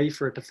 There's no way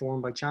for it to form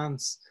by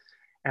chance.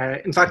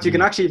 In fact, you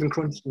can actually even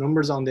crunch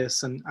numbers on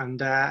this, and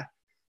the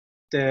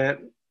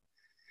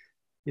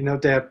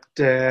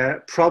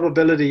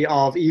probability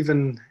of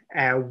even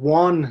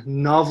one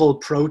novel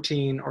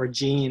protein or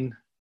gene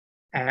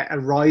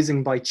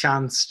arising by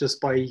chance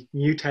just by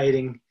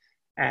mutating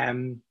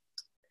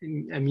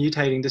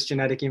this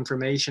genetic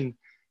information,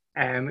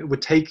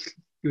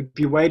 you'd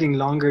be waiting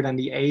longer than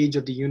the age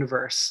of the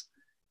universe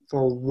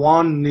for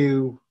one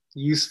new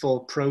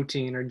useful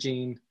protein or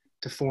gene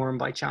to form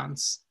by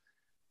chance.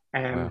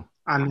 Wow.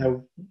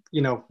 And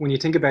when you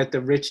think about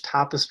the rich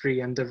tapestry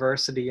and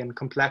diversity and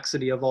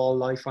complexity of all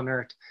life on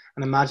Earth,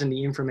 and imagine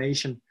the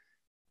information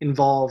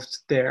involved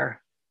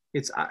there,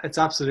 it's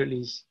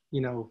absolutely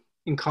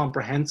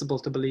incomprehensible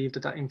to believe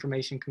that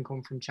information can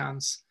come from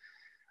chance.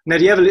 Now,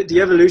 the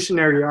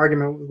evolutionary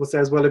argument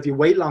says, well, if you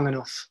wait long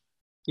enough,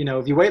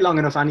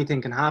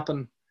 anything can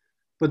happen.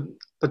 But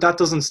that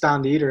doesn't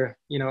stand either.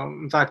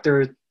 In fact,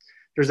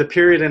 there's a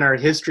period in our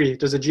history,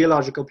 there's a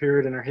geological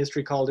period in our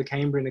history called the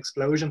Cambrian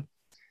explosion.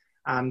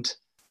 And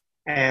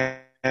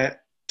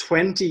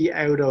 20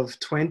 out of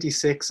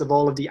 26 of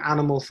all of the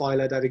animal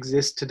phyla that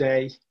exist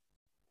today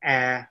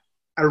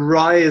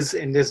arise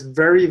in this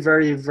very,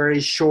 very, very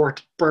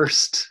short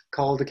burst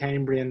called the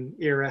Cambrian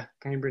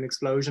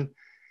explosion.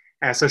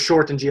 So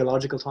short in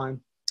geological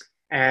time,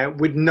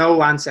 with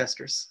no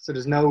ancestors. So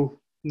there's no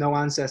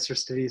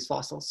ancestors to these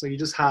fossils. So you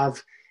just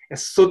have a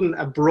sudden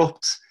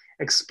abrupt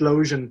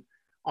explosion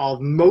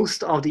of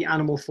most of the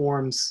animal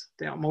forms,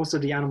 most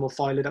of the animal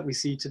phyla that we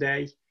see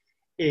today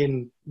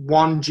in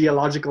one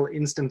geological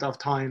instant of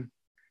time.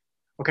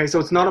 Okay, so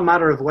it's not a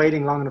matter of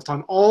waiting long enough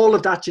time. All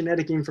of that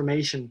genetic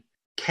information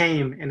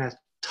came in a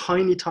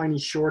tiny, tiny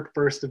short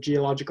burst of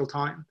geological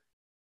time.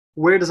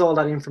 Where does all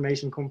that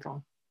information come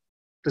from?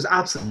 There's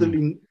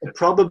absolutely the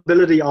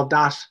probability of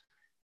that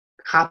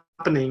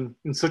happening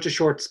in such a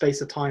short space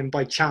of time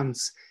by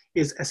chance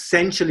is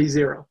essentially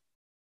zero.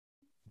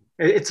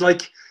 It's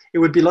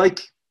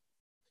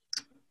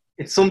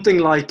something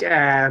like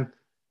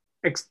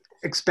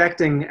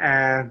expecting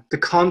the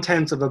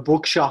contents of a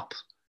bookshop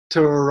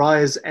to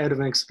arise out of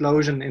an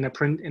explosion in a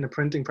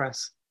printing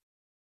press.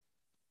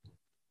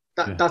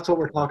 That's what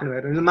we're talking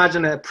about. And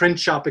imagine a print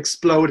shop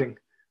exploding.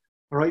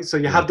 All right, so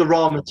you have the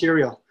raw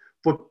material,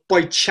 but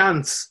by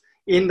chance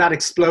in that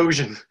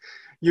explosion,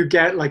 you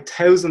get like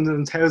thousands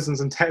and thousands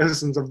and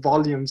thousands of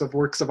volumes of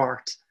works of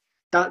art.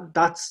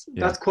 That's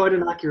quite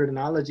an accurate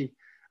analogy.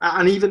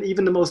 And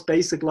even the most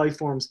basic life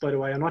forms, by the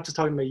way, I'm not just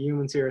talking about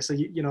humans here. So, if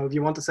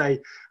you want to say,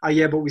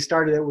 but we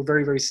started out with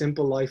very, very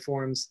simple life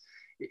forms.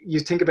 You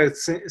think about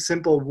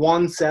simple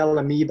one-cell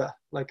amoeba,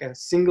 like a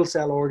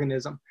single-cell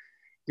organism.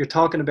 You're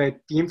talking about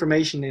the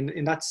information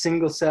in that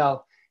single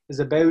cell is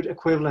about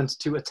equivalent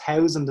to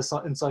 1,000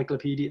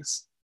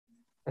 encyclopedias.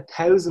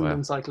 1,000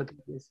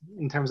 encyclopedias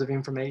in terms of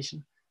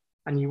information.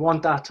 And you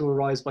want that to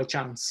arise by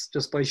chance,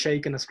 just by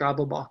shaking a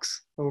Scrabble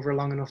box over a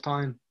long enough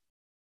time.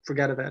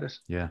 Forget about it.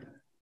 Yeah.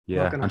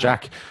 And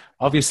Jack,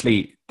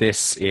 obviously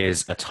this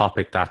is a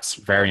topic that's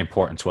very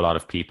important to a lot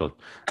of people.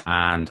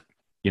 And,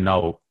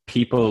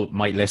 people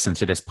might listen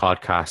to this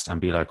podcast and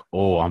be like,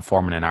 oh, I'm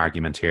forming an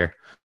argument here.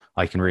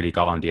 I can really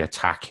go on the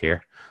attack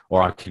here,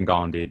 or I can go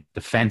on the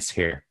defense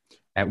here.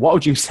 What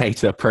would you say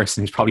to a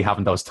person who's probably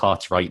having those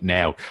thoughts right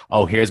now?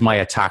 Oh, here's my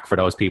attack for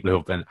those people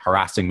who've been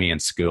harassing me in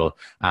school.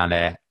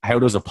 And how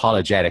does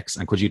apologetics,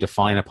 and could you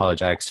define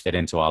apologetics, fit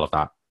into all of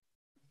that?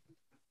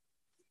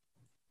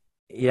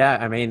 Yeah,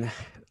 I mean,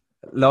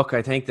 look,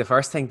 I think the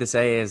first thing to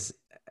say is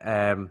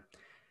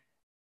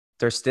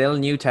there's still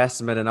New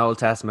Testament and Old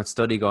Testament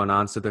study going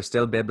on. So there's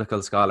still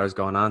biblical scholars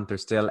going on.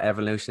 There's still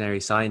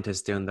evolutionary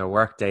scientists doing their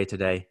work day to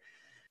day.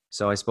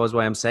 So I suppose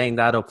why I'm saying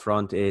that up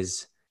front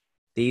is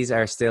these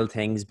are still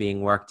things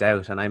being worked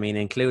out. And I mean,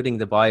 including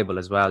the Bible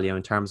as well,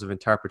 in terms of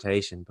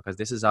interpretation, because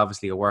this is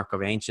obviously a work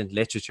of ancient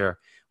literature,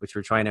 which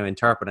we're trying to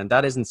interpret. And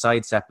that isn't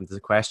sidestepping the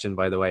question,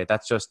 by the way.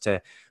 That's just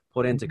to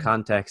put into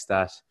context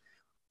that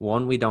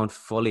one, we don't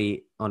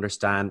fully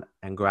understand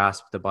and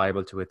grasp the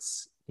Bible to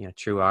its, you know,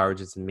 true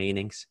origins and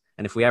meanings.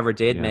 And if we ever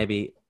did,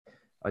 maybe,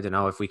 I don't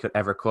know if we could,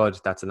 that's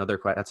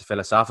that's a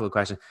philosophical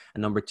question.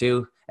 And number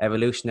two,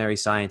 evolutionary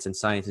science and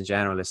science in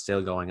general is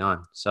still going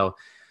on. So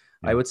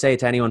I would say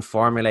to anyone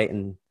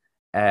formulating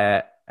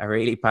a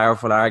really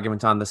powerful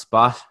argument on the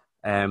spot,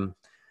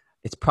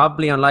 it's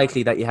probably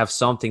unlikely that you have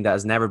something that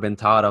has never been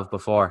thought of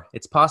before.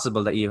 It's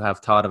possible that you have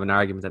thought of an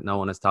argument that no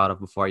one has thought of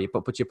before you,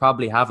 but you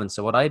probably haven't.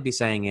 So what I'd be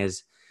saying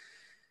is,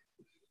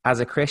 as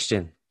a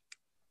Christian,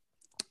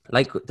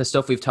 like the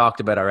stuff we've talked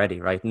about already,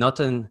 right?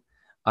 Nothing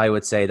I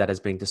would say that has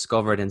been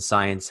discovered in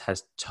science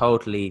has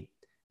totally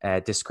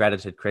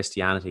discredited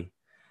Christianity.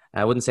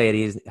 I wouldn't say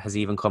it has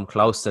even come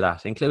close to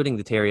that, including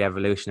the theory of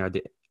evolution or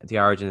the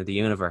origin of the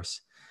universe.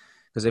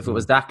 Because if it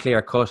was that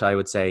clear cut, I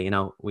would say, you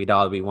know, we'd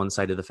all be one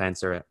side of the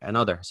fence or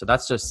another. So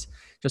that's just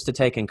to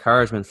take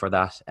encouragement for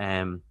that.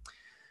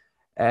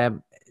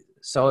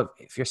 So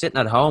if you're sitting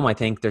at home, I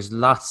think there's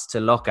lots to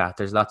look at.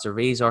 There's lots of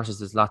resources.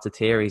 There's lots of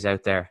theories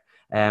out there.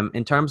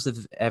 In terms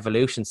of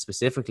evolution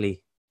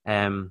specifically,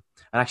 and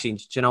actually,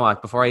 do you know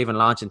what? Before I even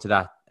launch into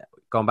that,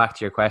 going back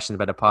to your question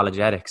about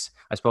apologetics,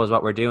 I suppose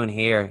what we're doing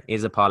here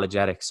is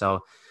apologetics. So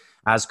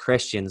as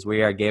Christians,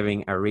 we are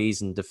giving a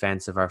reasoned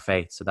defense of our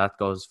faith. So that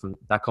comes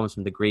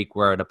from the Greek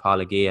word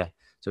apologia.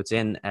 So it's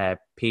in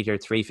Peter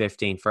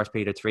 3:15, 1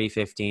 Peter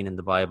 3:15 in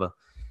the Bible.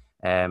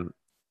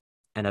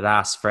 And it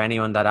asks, for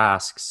anyone that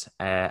asks,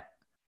 have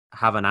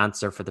an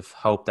answer for the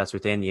hope that's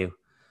within you.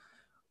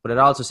 But it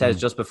also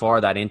says just before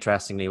that,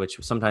 interestingly, which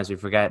sometimes we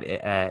forget,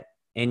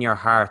 in your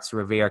hearts,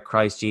 revere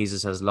Christ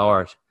Jesus as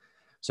Lord.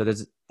 So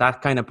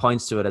that kind of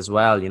points to it as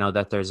well, you know,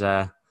 that there's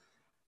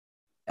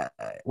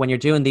when you're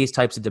doing these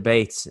types of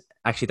debates,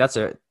 actually,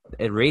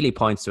 it really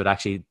points to it.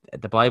 Actually,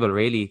 the Bible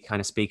really kind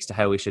of speaks to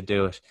how we should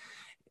do it.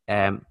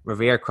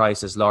 Revere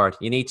Christ as Lord.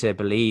 You need to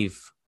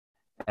believe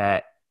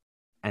and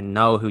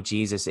know who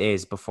Jesus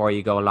is before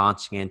you go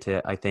launching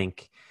into, I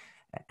think,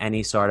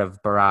 any sort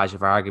of barrage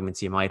of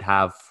arguments you might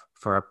have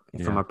from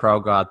a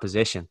pro-God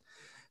position.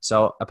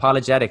 So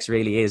apologetics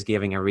really is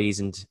giving a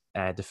reasoned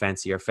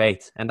defense of your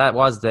faith. And that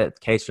was the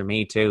case for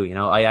me too. You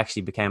know, I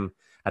actually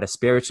had a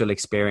spiritual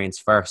experience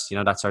first, you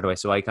know, that sort of way.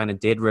 So I kind of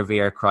did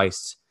revere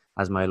Christ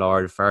as my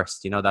Lord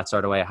first, you know, that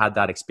sort of way. I had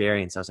that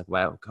experience. I was like,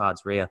 wow,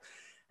 God's real.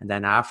 And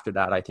then after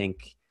that, I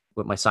think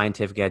with my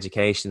scientific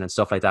education and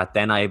stuff like that,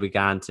 then I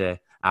began to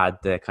add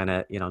the kind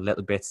of, you know,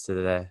 little bits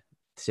to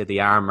the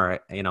armor,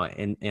 you know,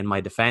 in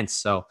my defense.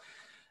 So,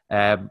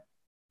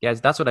 yeah,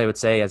 that's what I would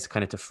say as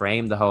kind of to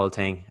frame the whole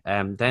thing.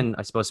 Then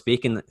I suppose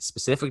speaking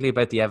specifically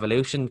about the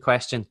evolution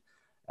question,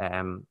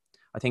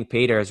 I think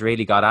Peter has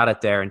really got at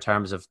it there in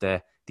terms of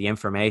the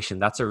information.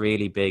 That's a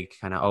really big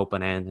kind of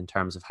open end in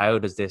terms of how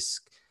does this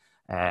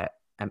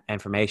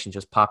information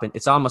just pop in.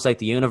 It's almost like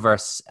the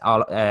universe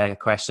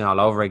question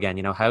all over again.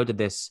 You know, how did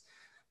this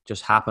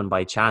just happen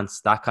by chance?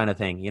 That kind of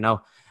thing, you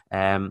know.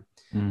 And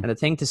the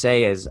thing to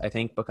say is, I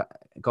think,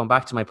 going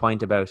back to my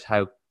point about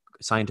how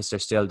scientists are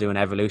still doing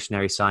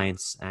evolutionary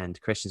science and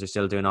Christians are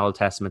still doing Old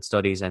Testament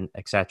studies and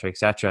et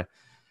cetera,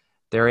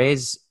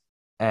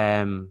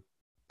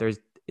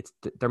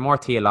 they're more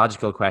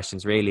theological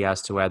questions really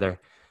as to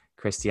whether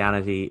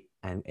Christianity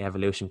and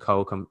evolution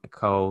kind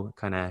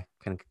of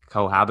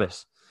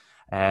cohabit.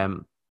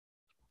 But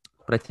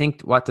I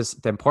think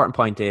the important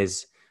point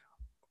is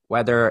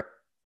whether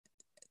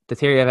the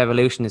theory of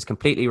evolution is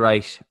completely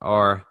right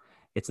or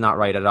it's not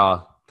right at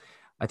all.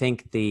 I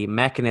think the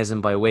mechanism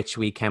by which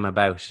we came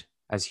about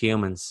as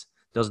humans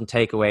doesn't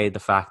take away the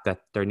fact that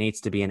there needs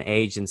to be an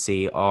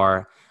agency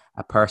or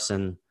a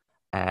person,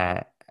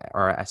 and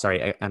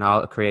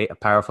I'll create a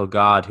powerful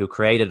God who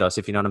created us,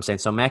 if you know what I'm saying.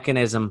 So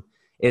mechanism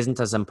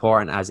isn't as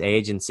important as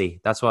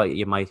agency. That's what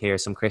you might hear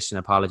some Christian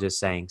apologists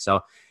saying.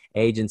 So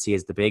agency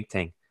is the big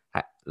thing.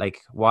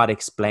 Like what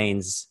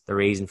explains the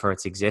reason for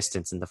its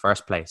existence in the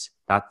first place,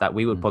 that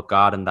we would put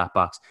God in that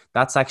box.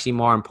 That's actually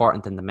more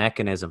important than the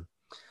mechanism,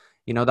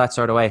 you know, that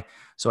sort of way.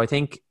 So I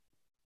think,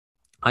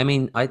 I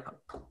mean,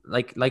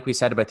 like we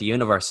said about the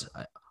universe,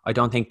 I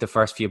don't think the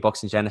first few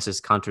books in Genesis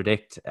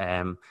contradict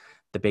the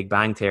Big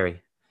Bang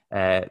theory.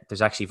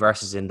 There's actually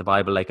verses in the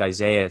Bible like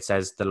Isaiah, it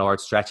says the Lord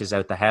stretches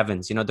out the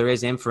heavens. You know, there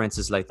is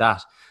inferences like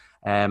that.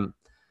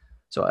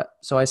 So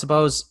I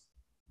suppose,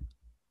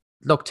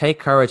 look, take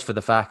courage for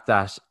the fact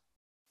that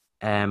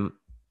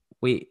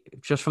we,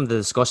 just from the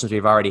discussions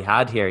we've already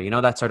had here, you know,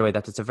 that sort of way,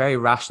 that it's a very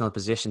rational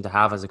position to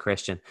have as a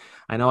Christian.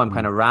 I know I'm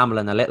kind of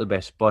rambling a little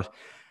bit, but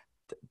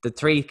the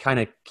three kind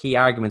of key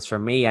arguments for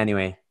me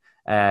anyway,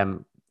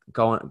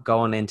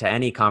 going into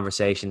any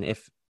conversation,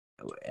 if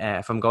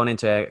I'm going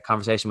into a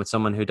conversation with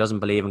someone who doesn't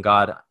believe in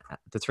God,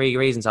 the three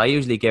reasons I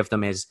usually give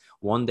them is,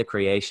 one, the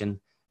creation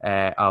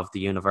of the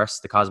universe,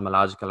 the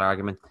cosmological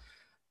argument.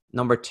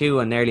 Number two,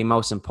 and nearly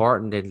most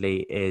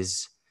importantly,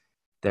 is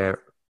the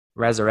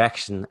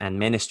resurrection and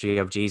ministry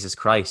of Jesus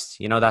Christ.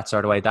 You know, that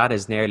sort of way. That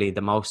is nearly the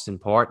most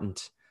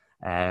important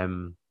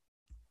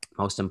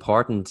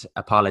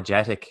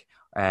apologetic,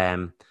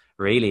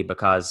 really,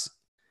 because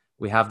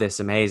we have this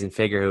amazing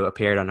figure who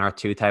appeared on earth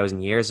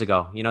 2000 years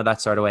ago, you know,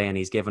 that sort of way. And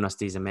he's given us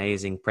these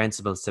amazing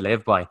principles to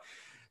live by.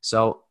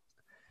 So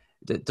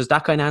does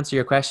that kind of answer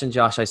your question,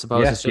 Josh? I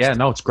suppose. Yes.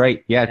 No, it's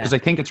great. Yeah. Because I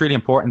think it's really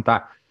important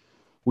that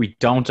we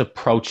don't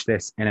approach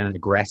this in an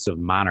aggressive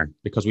manner,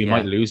 because we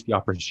might lose the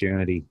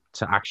opportunity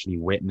to actually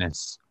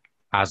witness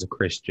as a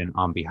Christian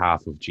on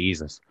behalf of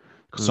Jesus.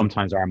 Because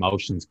sometimes our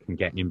emotions can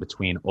get in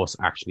between us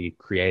actually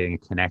creating a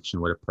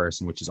connection with a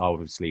person, which is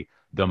obviously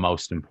the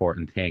most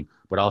important thing,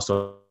 but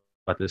also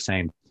at the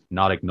same,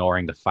 not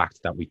ignoring the fact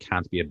that we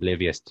can't be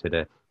oblivious to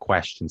the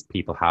questions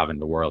people have in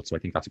the world. So I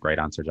think that's a great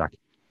answer, Jack.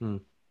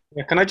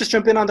 Yeah, can I just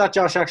jump in on that,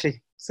 Josh, actually?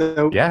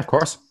 So yeah, of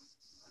course.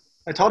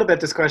 I thought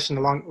about this question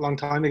a long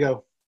time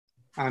ago.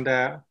 And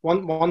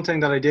one thing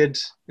that I did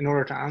in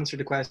order to answer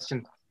the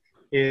question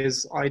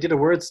is I did a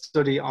word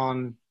study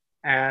on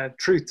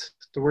truth,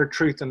 the word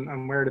truth,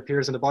 and where it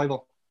appears in the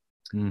Bible.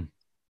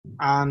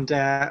 And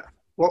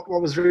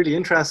what was really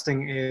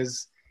interesting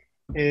is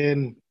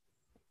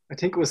I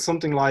think it was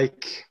something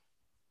like,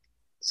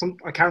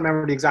 I can't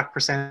remember the exact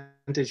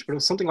percentage, but it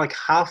was something like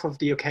half of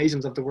the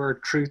occasions of the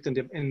word truth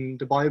in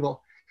the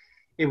Bible,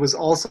 it was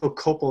also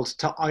coupled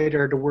to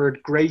either the word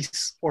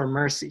grace or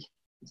mercy.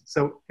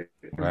 So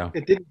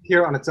it didn't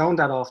appear on its own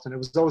that often. It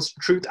was always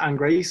truth and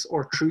grace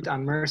or truth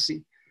and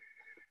mercy.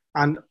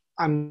 And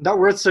that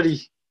word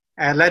study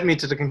led me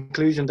to the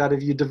conclusion that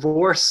if you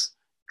divorce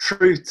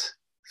truth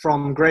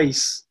from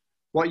grace,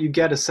 what you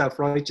get is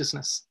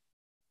self-righteousness.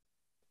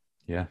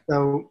 Yeah.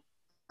 So,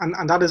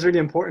 and that is really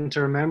important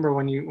to remember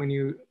when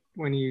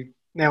you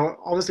now,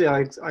 obviously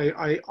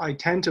I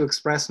tend to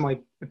express my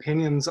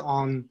opinions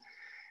on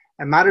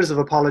matters of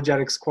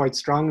apologetics quite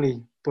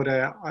strongly, but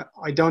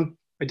I don't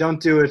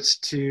do it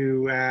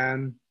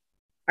to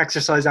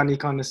exercise any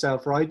kind of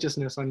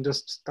self-righteousness.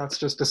 That's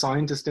just a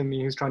scientist in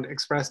me who's trying to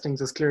express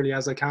things as clearly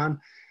as I can.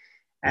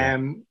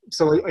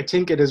 So I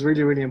think it is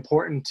really, really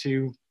important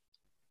to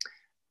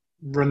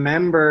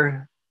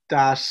remember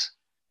that,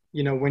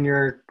 you know, when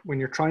you're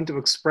trying to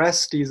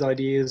express these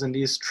ideas and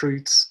these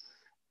truths,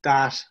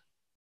 that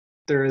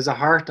there is a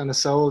heart and a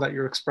soul that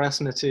you're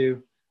expressing it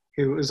to,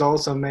 who is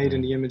also made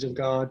in the image of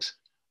God,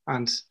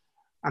 and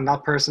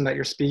that person that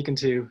you're speaking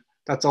to,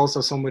 that's also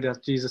somebody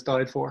that Jesus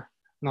died for,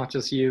 not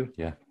just you.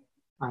 Yeah.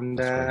 And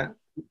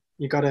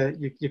you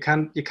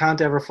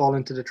can't ever fall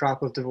into the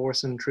trap of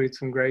divorcing truth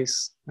from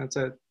grace.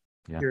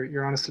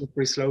 You're on a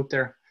slippery slope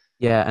there.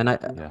 Yeah, and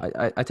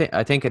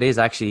I think it is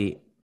actually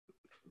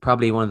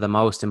probably one of the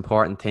most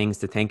important things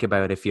to think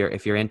about if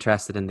you're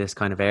interested in this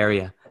kind of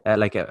area,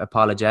 like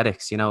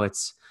apologetics. You know,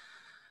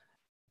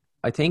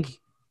 I think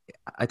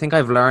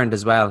I've learned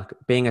as well,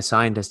 being a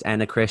scientist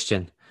and a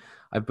Christian,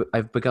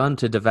 I've begun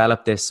to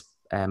develop this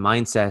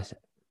mindset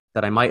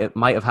that I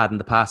might have had in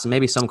the past, and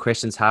maybe some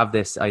Christians have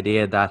this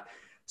idea that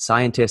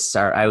scientists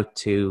are out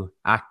to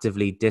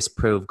actively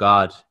disprove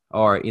God,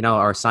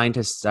 or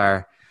scientists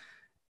are,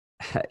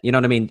 you know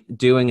what I mean,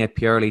 doing it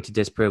purely to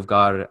disprove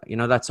God, you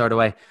know, that sort of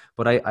way.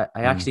 But I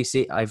actually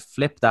see, I've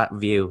flipped that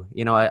view.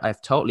 You know,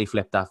 I've totally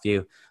flipped that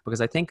view, because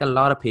I think a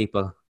lot of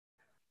people,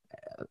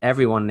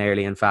 everyone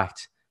nearly, in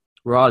fact,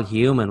 we're all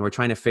human. We're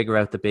trying to figure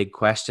out the big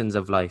questions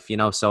of life, you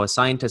know. So a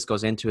scientist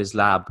goes into his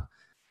lab,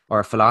 or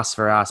a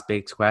philosopher asks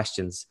big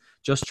questions,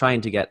 just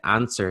trying to get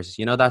answers,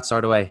 you know, that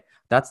sort of way.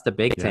 That's the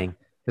big thing,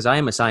 because I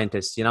am a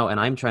scientist, you know, and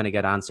I'm trying to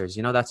get answers,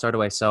 you know, that sort of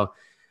way. So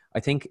I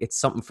think it's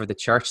something for the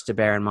church to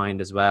bear in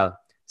mind as well.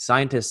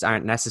 Scientists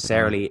aren't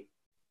necessarily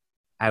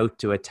out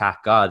to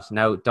attack God.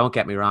 Now, don't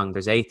get me wrong.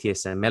 There's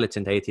atheists and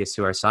militant atheists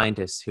who are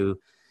scientists who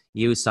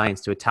use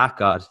science to attack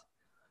God.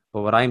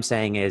 But what I'm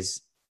saying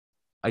is,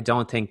 I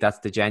don't think that's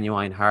the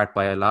genuine heart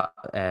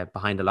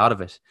behind a lot of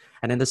it.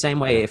 And in the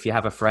same way, if you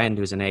have a friend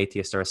who's an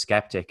atheist or a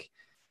skeptic,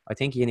 I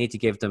think you need to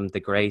give them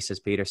the grace, as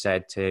Peter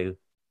said, to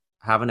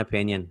have an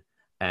opinion.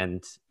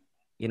 And,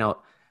 you know,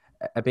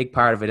 a big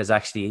part of it is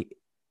actually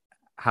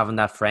having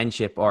that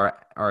friendship, or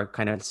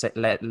kind of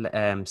setting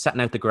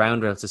out the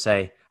ground rules to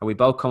say, are we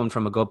both coming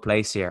from a good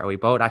place here? Are we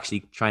both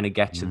actually trying to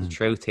get to the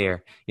truth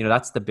here? You know,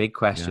 that's the big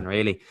question,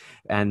 really.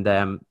 And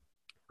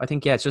I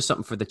think, it's just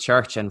something for the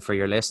church and for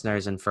your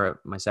listeners and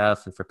for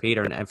myself and for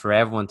Peter and for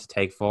everyone to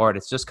take forward.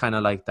 It's just kind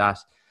of like that.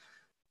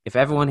 If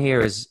everyone here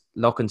is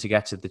looking to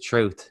get to the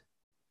truth,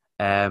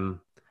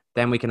 then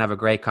we can have a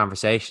great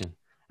conversation.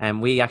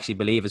 And we actually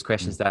believe as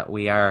Christians that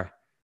we are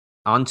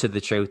onto the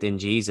truth in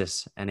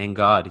Jesus and in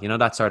God, you know,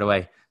 that sort of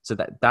way. So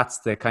that's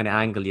the kind of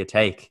angle you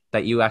take,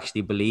 that you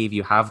actually believe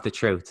you have the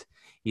truth.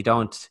 You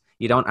don't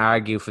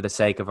argue for the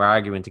sake of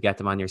arguing to get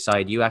them on your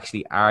side. You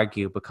actually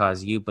argue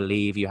because you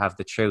believe you have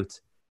the truth,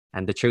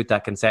 and the truth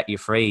that can set you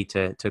free,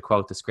 to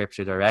quote the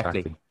scripture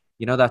directly. Exactly.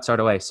 You know, that sort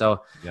of way.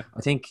 So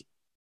I think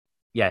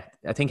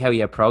how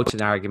you approach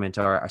an argument,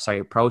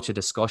 approach a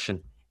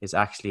discussion, is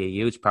actually a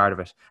huge part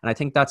of it. And I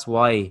think that's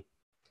why,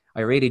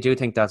 I really do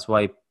think that's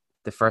why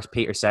the first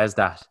Peter says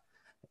that,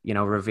 you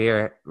know,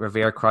 revere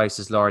Christ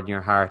as Lord in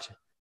your heart,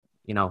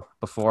 you know,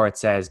 before it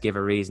says give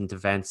a reason to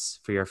vents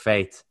for your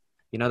faith,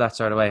 you know, that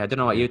sort of way. I don't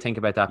know what you think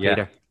about that,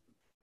 Peter.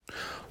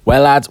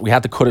 Well, lads, we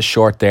had to cut it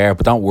short there,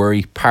 but don't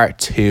worry. Part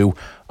 2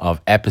 of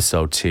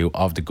episode 2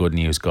 of the Good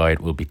News Guide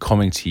will be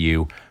coming to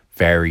you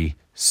very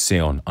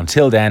soon.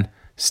 Until then,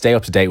 stay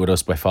up to date with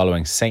us by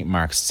following St.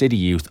 Mark's City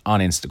Youth on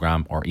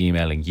Instagram or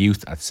emailing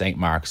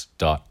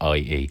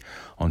youth@stmarks.ie.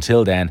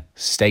 Until then,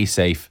 stay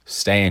safe,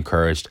 stay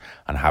encouraged,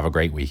 and have a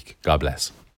great week. God bless.